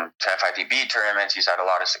 He's been to FIVB tournaments. He's had a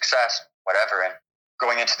lot of success, whatever. And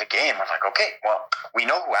going into the game, I was like, okay, well, we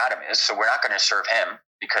know who Adam is, so we're not going to serve him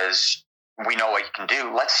because we know what he can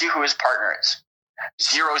do. Let's see who his partner is.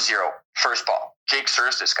 0-0, first ball. Jake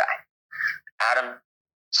serves this guy. Adam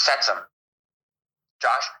sets him.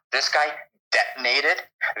 Josh, this guy detonated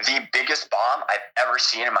the biggest bomb I've ever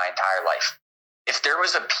seen in my entire life. If there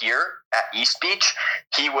was a pier at East Beach,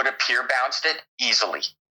 he would have pier bounced it easily.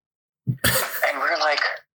 And we're like,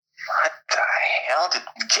 what the hell?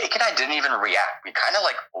 Jake and I didn't even react. We kind of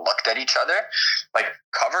like looked at each other, like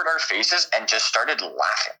covered our faces and just started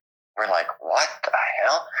laughing. We're like, what the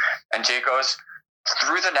hell? And Jake goes,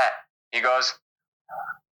 through the net. He goes,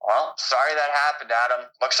 well, sorry that happened, Adam.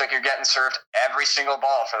 Looks like you're getting served every single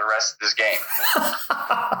ball for the rest of this game.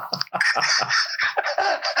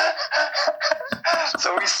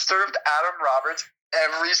 So we served Adam Roberts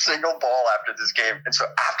every single ball after this game. And so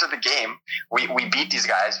after the game, we beat these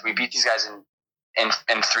guys. We beat these guys in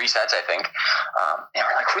 3 sets, I think. And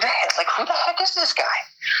we're like, who the heck is this guy?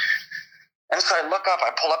 And so I look up,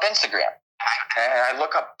 I pull up Instagram, and I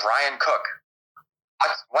look up Brian Cook.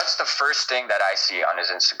 What's the first thing that I see on his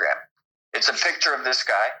Instagram? It's a picture of this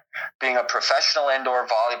guy being a professional indoor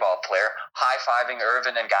volleyball player, high-fiving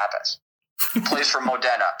Irvin Ngapeth. He plays for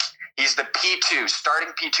Modena. He's the P2, starting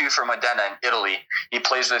P2 for Modena in Italy. He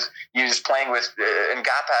was playing with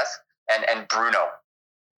Ngapeth and Bruno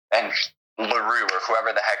and LaRue or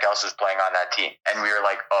whoever the heck else was playing on that team. And we were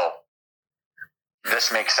like, oh,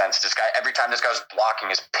 this makes sense. This guy, every time this guy was blocking,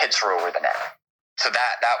 his pits were over the net. So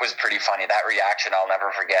that was pretty funny. That reaction I'll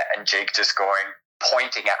never forget. And Jake just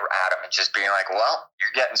pointing at Adam and just being like, well,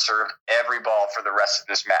 you're getting served every ball for the rest of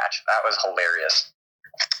this match. That was hilarious.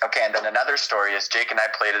 Okay, and then another story is Jake and I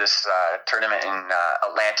played this tournament in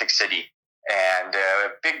Atlantic City. And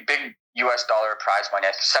big US dollar prize money,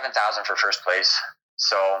 $7,000 for first place.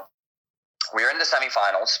 So we were in the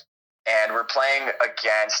semifinals, and we're playing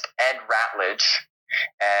against Ed Ratledge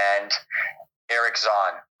and Eric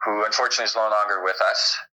Zahn, who unfortunately is no longer with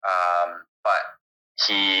us, but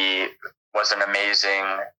he was an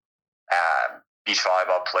amazing beach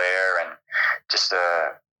volleyball player and just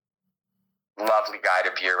a lovely guy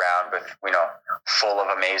to be around, with, you know, full of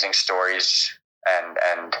amazing stories and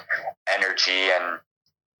energy. And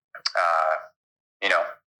you know,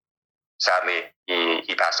 sadly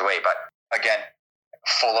he passed away, but again,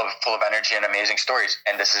 full of energy and amazing stories.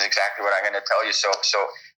 And this is exactly what I'm going to tell you. So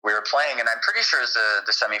we were playing, and I'm pretty sure it's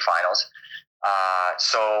the semifinals.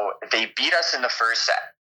 So they beat us in the first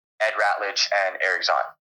set, Ed Ratledge and Eric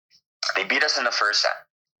Zahn. They beat us in the first set.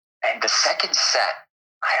 And the second set,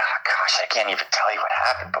 I can't even tell you what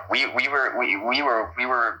happened, but we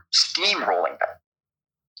were steamrolling them.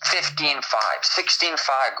 15-5,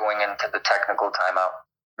 16-5 going into the technical timeout.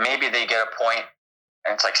 Maybe they get a point,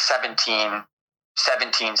 and it's like 17-6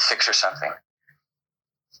 or something.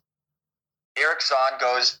 Eric Zahn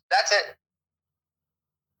goes, that's it.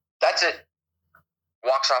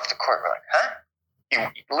 Walks off the court. We're like, huh? He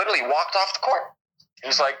literally walked off the court.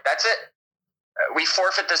 He's like, that's it. We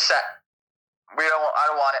forfeit this set. I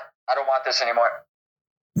don't want it. I don't want this anymore.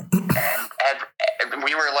 And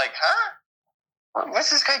we were like, huh? What's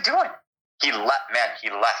this guy doing? He left, man. He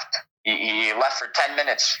left. He left for 10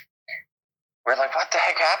 minutes. We're like, what the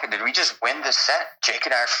heck happened? Did we just win this set? Jake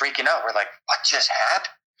and I are freaking out. We're like, what just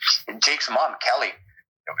happened? And Jake's mom, Kelly,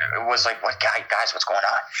 was like, what, guys, what's going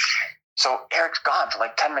on? So Eric's gone for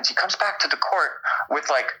like 10 minutes. He comes back to the court with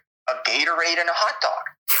like a Gatorade and a hot dog.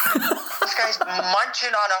 This guy's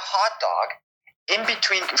munching on a hot dog in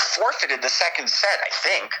between, forfeited the second set, I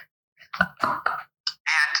think.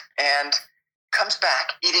 And comes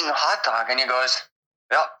back eating a hot dog, and he goes,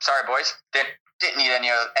 well, sorry, boys. Didn't need any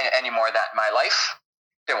more of that in my life.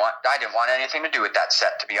 I didn't want anything to do with that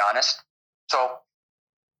set, to be honest. So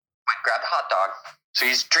I grabbed the hot dog. So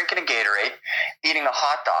he's drinking a Gatorade, eating a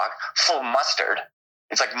hot dog full of mustard.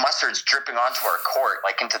 It's like mustard's dripping onto our court,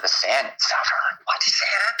 like into the sand and stuff. We're like, what is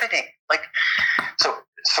happening? Like, so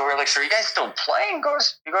we're like, so are you guys still playing?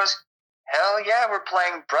 He goes, hell yeah, we're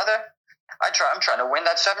playing, brother. I'm trying to win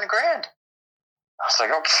that $7,000. I was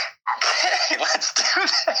like, okay, let's do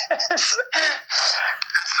this. So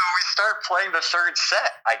we start playing the third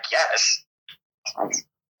set, I guess.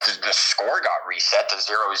 The score got reset to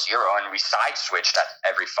 0-0, and we side switched at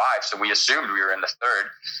every 5, so we assumed we were in the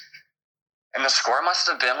third. And the score must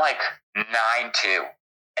have been like 9-2.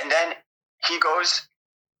 And then he goes,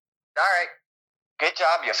 all right, good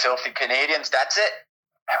job, you filthy Canadians, that's it.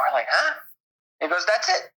 And we're like, huh? He goes, that's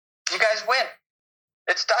it. You guys win.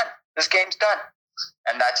 It's done. This game's done.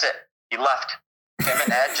 And that's it. He left. Him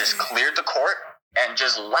and Ed just cleared the court and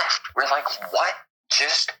just left. We're like, what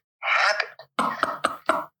just happened?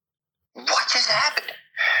 What just happened?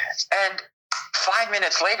 And 5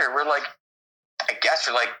 minutes later, we're like, I guess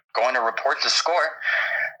we're like going to report the score.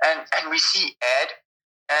 And we see Ed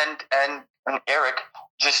and Eric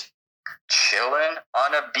just chilling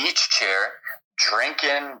on a beach chair,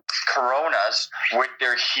 drinking Coronas with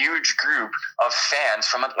their huge group of fans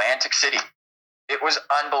from Atlantic City. It was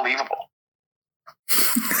unbelievable.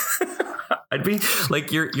 I'd be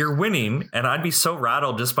like, you're winning, and I'd be so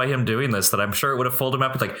rattled just by him doing this that I'm sure it would have fooled him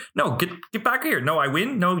up. It's like, no, get back here. No, I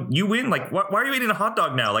win. No, you win. Like, why are you eating a hot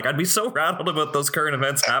dog now? Like, I'd be so rattled about those current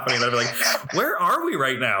events happening. I'd be like, where are we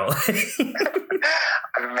right now?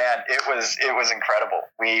 Man, it was incredible.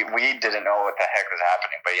 We didn't know what the heck was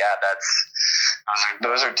happening, but yeah,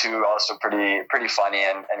 those are two also pretty funny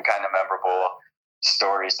and kind of memorable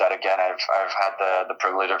stories that, again, I've had the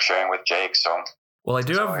privilege of sharing with Jake. So. Well, I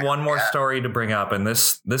do have one more story to bring up, and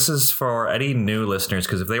this is for any new listeners,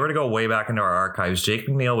 because if they were to go way back into our archives, Jake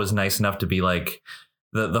McNeil was nice enough to be like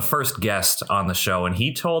the first guest on the show, and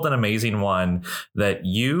he told an amazing one that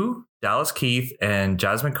you, Dallas Keith, and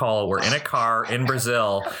Jasmine Call were in a car in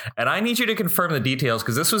Brazil, and I need you to confirm the details,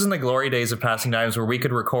 because this was in the glory days of Passing Dimes where we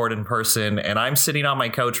could record in person, and I'm sitting on my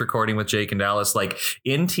couch recording with Jake and Dallas, like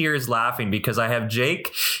in tears laughing, because I have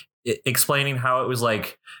Jake explaining how it was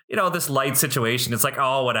like, you know, this light situation. It's like,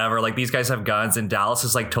 oh, whatever. Like, these guys have guns, and Dallas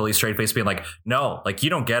is like totally straight faced being like, no, like,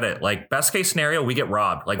 you don't get it. Like, best case scenario, we get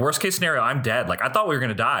robbed. Like, worst case scenario, I'm dead. Like, I thought we were going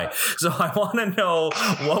to die. So I want to know,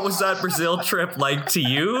 what was that Brazil trip like to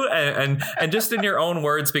you? And just in your own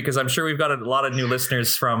words, because I'm sure we've got a lot of new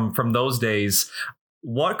listeners from those days.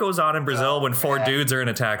 What goes on in Brazil when four dudes are in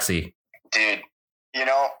a taxi? Dude, you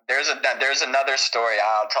know, there's another story.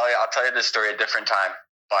 I'll tell you this story a different time.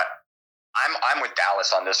 But I'm with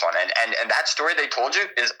Dallas on this one, and that story they told you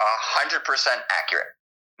is 100% accurate.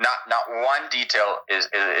 Not one detail is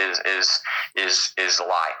a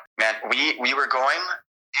lie. Man, we were going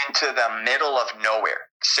into the middle of nowhere,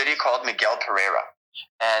 a city called Miguel Pereira,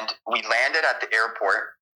 and we landed at the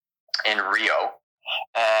airport in Rio,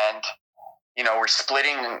 and you know, we're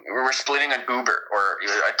splitting an Uber or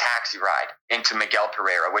a taxi ride into Miguel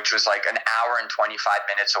Pereira, which was like an hour and 25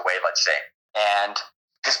 minutes away, let's say, and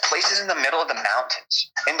this place is in the middle of the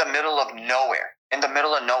mountains, in the middle of nowhere.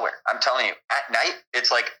 I'm telling you, at night,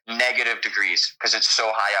 it's like negative degrees because it's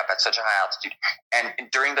so high up at such a high altitude.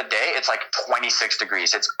 And during the day, it's like 26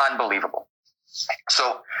 degrees. It's unbelievable.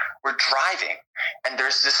 So we're driving, and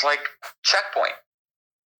there's this like checkpoint.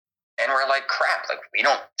 And we're like, crap, like, we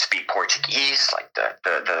don't speak Portuguese. Like,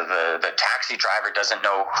 the taxi driver doesn't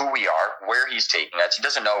know who we are, where he's taking us. He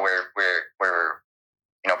doesn't know where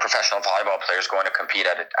you know, professional volleyball players going to compete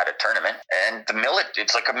at a tournament, and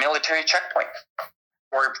it's like a military checkpoint,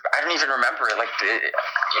 or I don't even remember it. Like,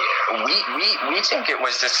 we think it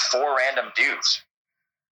was just four random dudes.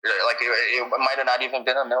 Like, it might have not even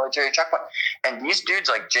been a military checkpoint. And these dudes,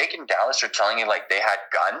 like Jake and Dallas, are telling you like they had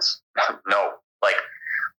guns. No, like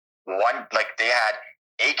they had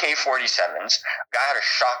AK-47s. Guy had a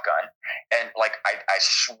shotgun, and like I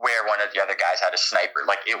swear one of the other guys had a sniper.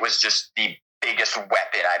 Like, it was just the biggest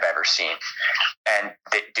weapon I've ever seen. And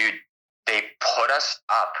they put us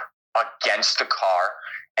up against the car,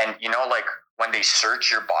 and you know, like when they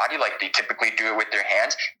search your body, like they typically do it with their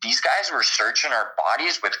hands, these guys were searching our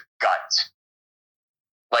bodies with guns.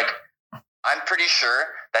 Like, I'm pretty sure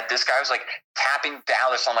that this guy was like tapping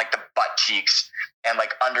Dallas on like the butt cheeks and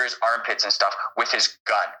like under his armpits and stuff with his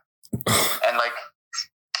gun. And like,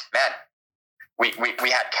 man, we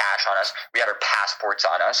had cash on us, we had our passports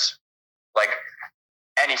on us. Like,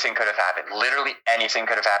 anything could have happened. Literally anything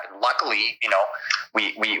could have happened. Luckily, you know,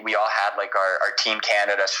 we all had like our Team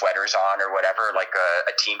Canada sweaters on or whatever, like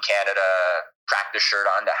a Team Canada practice shirt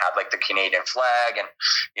on that had like the Canadian flag, and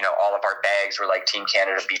you know, all of our bags were like Team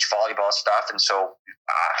Canada beach volleyball stuff. And so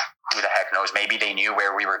who the heck knows, maybe they knew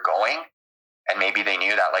where we were going, and maybe they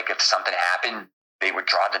knew that like if something happened, they would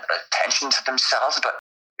draw the attention to themselves. But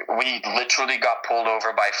we literally got pulled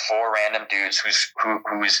over by four random dudes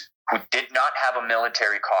who did not have a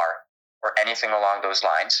military car or anything along those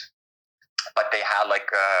lines, but they had like,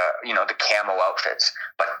 you know, the camo outfits,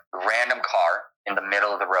 but random car in the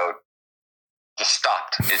middle of the road just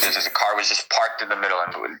stopped. The car was just parked in the middle,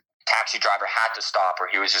 and the taxi driver had to stop or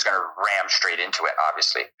he was just going to ram straight into it.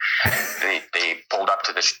 Obviously, they pulled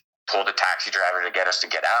told the taxi driver to get us to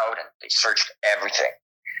get out, and they searched everything.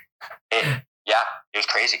 Yeah, it was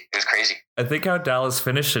crazy. It was crazy. I think how Dallas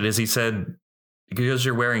finished it is he said, because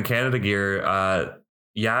you're wearing Canada gear,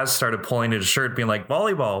 Yaz started pulling at his shirt being like,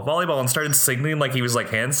 volleyball, and started signaling like he was like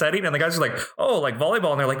hand setting, and the guys were like, oh, like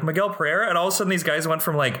volleyball, and they're like, Miguel Pereira, and all of a sudden these guys went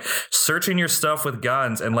from like searching your stuff with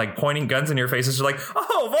guns and like pointing guns in your faces to like,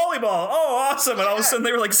 oh, volleyball, oh, awesome, and all of a sudden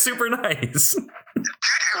they were like super nice.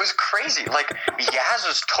 It was crazy. Like, Yaz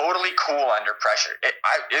was totally cool under pressure.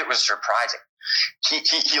 It was surprising.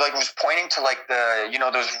 he like was pointing to like the, you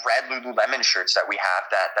know, those red Lululemon shirts that we have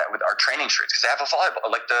that with our training shirts, because they have a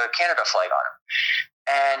volleyball, like the Canada flag on them.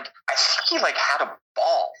 And I think he like had a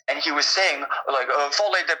ball, and he was saying like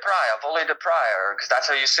 "vôlei de praia," because that's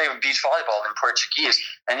how you say beach volleyball in Portuguese.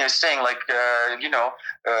 And he was saying like "Juego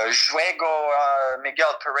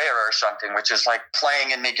Miguel Pereira" or something, which is like playing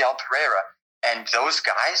in Miguel Pereira. And those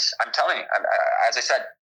guys, I'm telling you, as I said,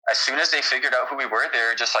 as soon as they figured out who we were, they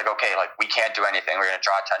were just like, okay, like we can't do anything. We're going to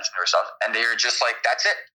draw attention to ourselves. And they were just like, that's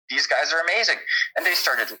it. These guys are amazing. And they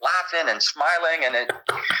started laughing and smiling and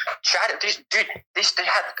chatted. They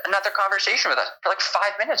had another conversation with us for like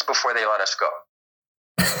 5 minutes before they let us go.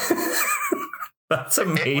 That's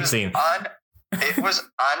amazing. It was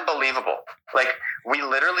unbelievable. Like, we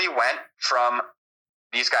literally went from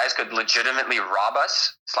these guys could legitimately rob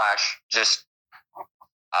us / just,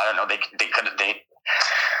 I don't know, they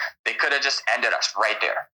could have just ended us right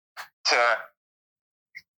there, to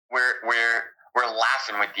we're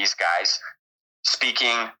laughing with these guys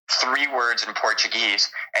speaking 3 words in Portuguese,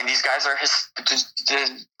 and these guys are just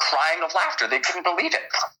crying of laughter. They couldn't believe it.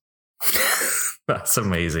 That's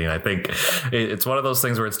amazing. I think it's one of those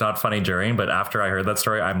things where it's not funny during, but after I heard that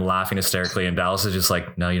story, I'm laughing hysterically, and Dallas is just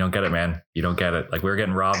like, no, you don't get it, man. You don't get it. Like, we were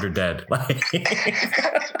getting robbed or dead.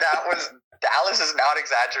 Dallas is not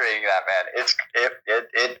exaggerating that, man.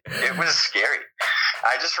 It was scary.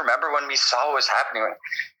 I just remember when we saw what was happening,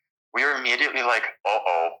 we were immediately like,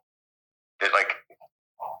 like,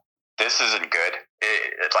 this isn't good.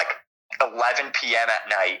 It's like 11 p.m. at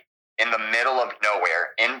night in the middle of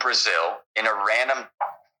nowhere in Brazil, in a random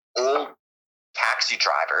old taxi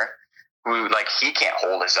driver who, like, he can't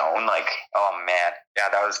hold his own. Like, oh man, yeah,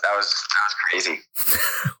 that was crazy.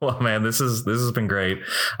 Well, man, this has been great.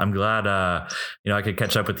 I'm glad I could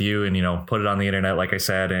catch up with you and put it on the internet, like I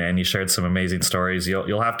said, and you shared some amazing stories.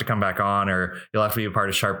 You'll have to come back on, or you'll have to be a part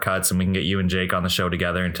of Sharp Cuts, and we can get you and Jake on the show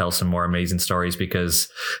together and tell some more amazing stories, because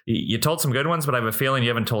you told some good ones, but I have a feeling you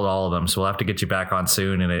haven't told all of them. So we'll have to get you back on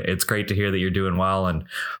soon. And it's great to hear that you're doing well, and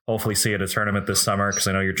hopefully see you at a tournament this summer, because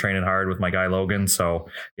I know you're training hard with my guy Logan. So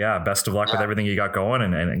yeah, best of luck with everything you got going,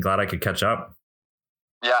 and glad I could catch up.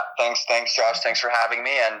 Yeah, thanks, Josh. Thanks for having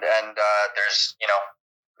me. And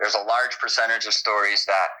there's a large percentage of stories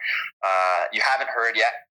that you haven't heard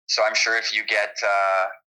yet. So I'm sure if you get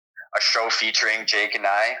a show featuring Jake and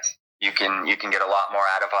I, you can get a lot more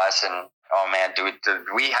out of us. And oh man,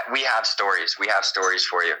 we have stories. We have stories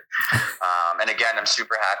for you. And again, I'm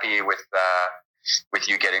super happy with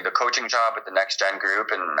you getting the coaching job with the Next Gen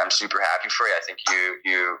group, and I'm super happy for you. I think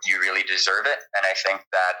you really deserve it, and I think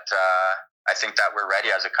that we're ready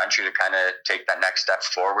as a country to kind of take that next step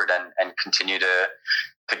forward and continue to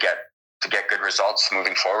get good results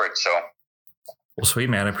moving forward. So, well, sweet,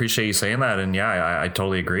 man. I appreciate you saying that, and yeah, I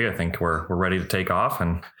totally agree. I think we're ready to take off,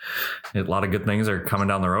 and a lot of good things are coming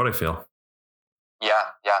down the road, I feel. Yeah,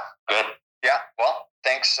 good. Yeah, well,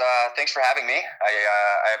 thanks for having me.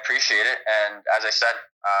 I appreciate it, and as I said,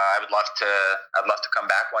 I'd love to come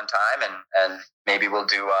back one time, and maybe we'll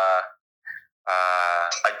do a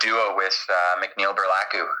duo with McNeil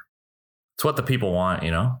Berlaku. It's what the people want,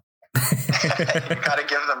 You gotta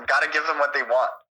give them what they want.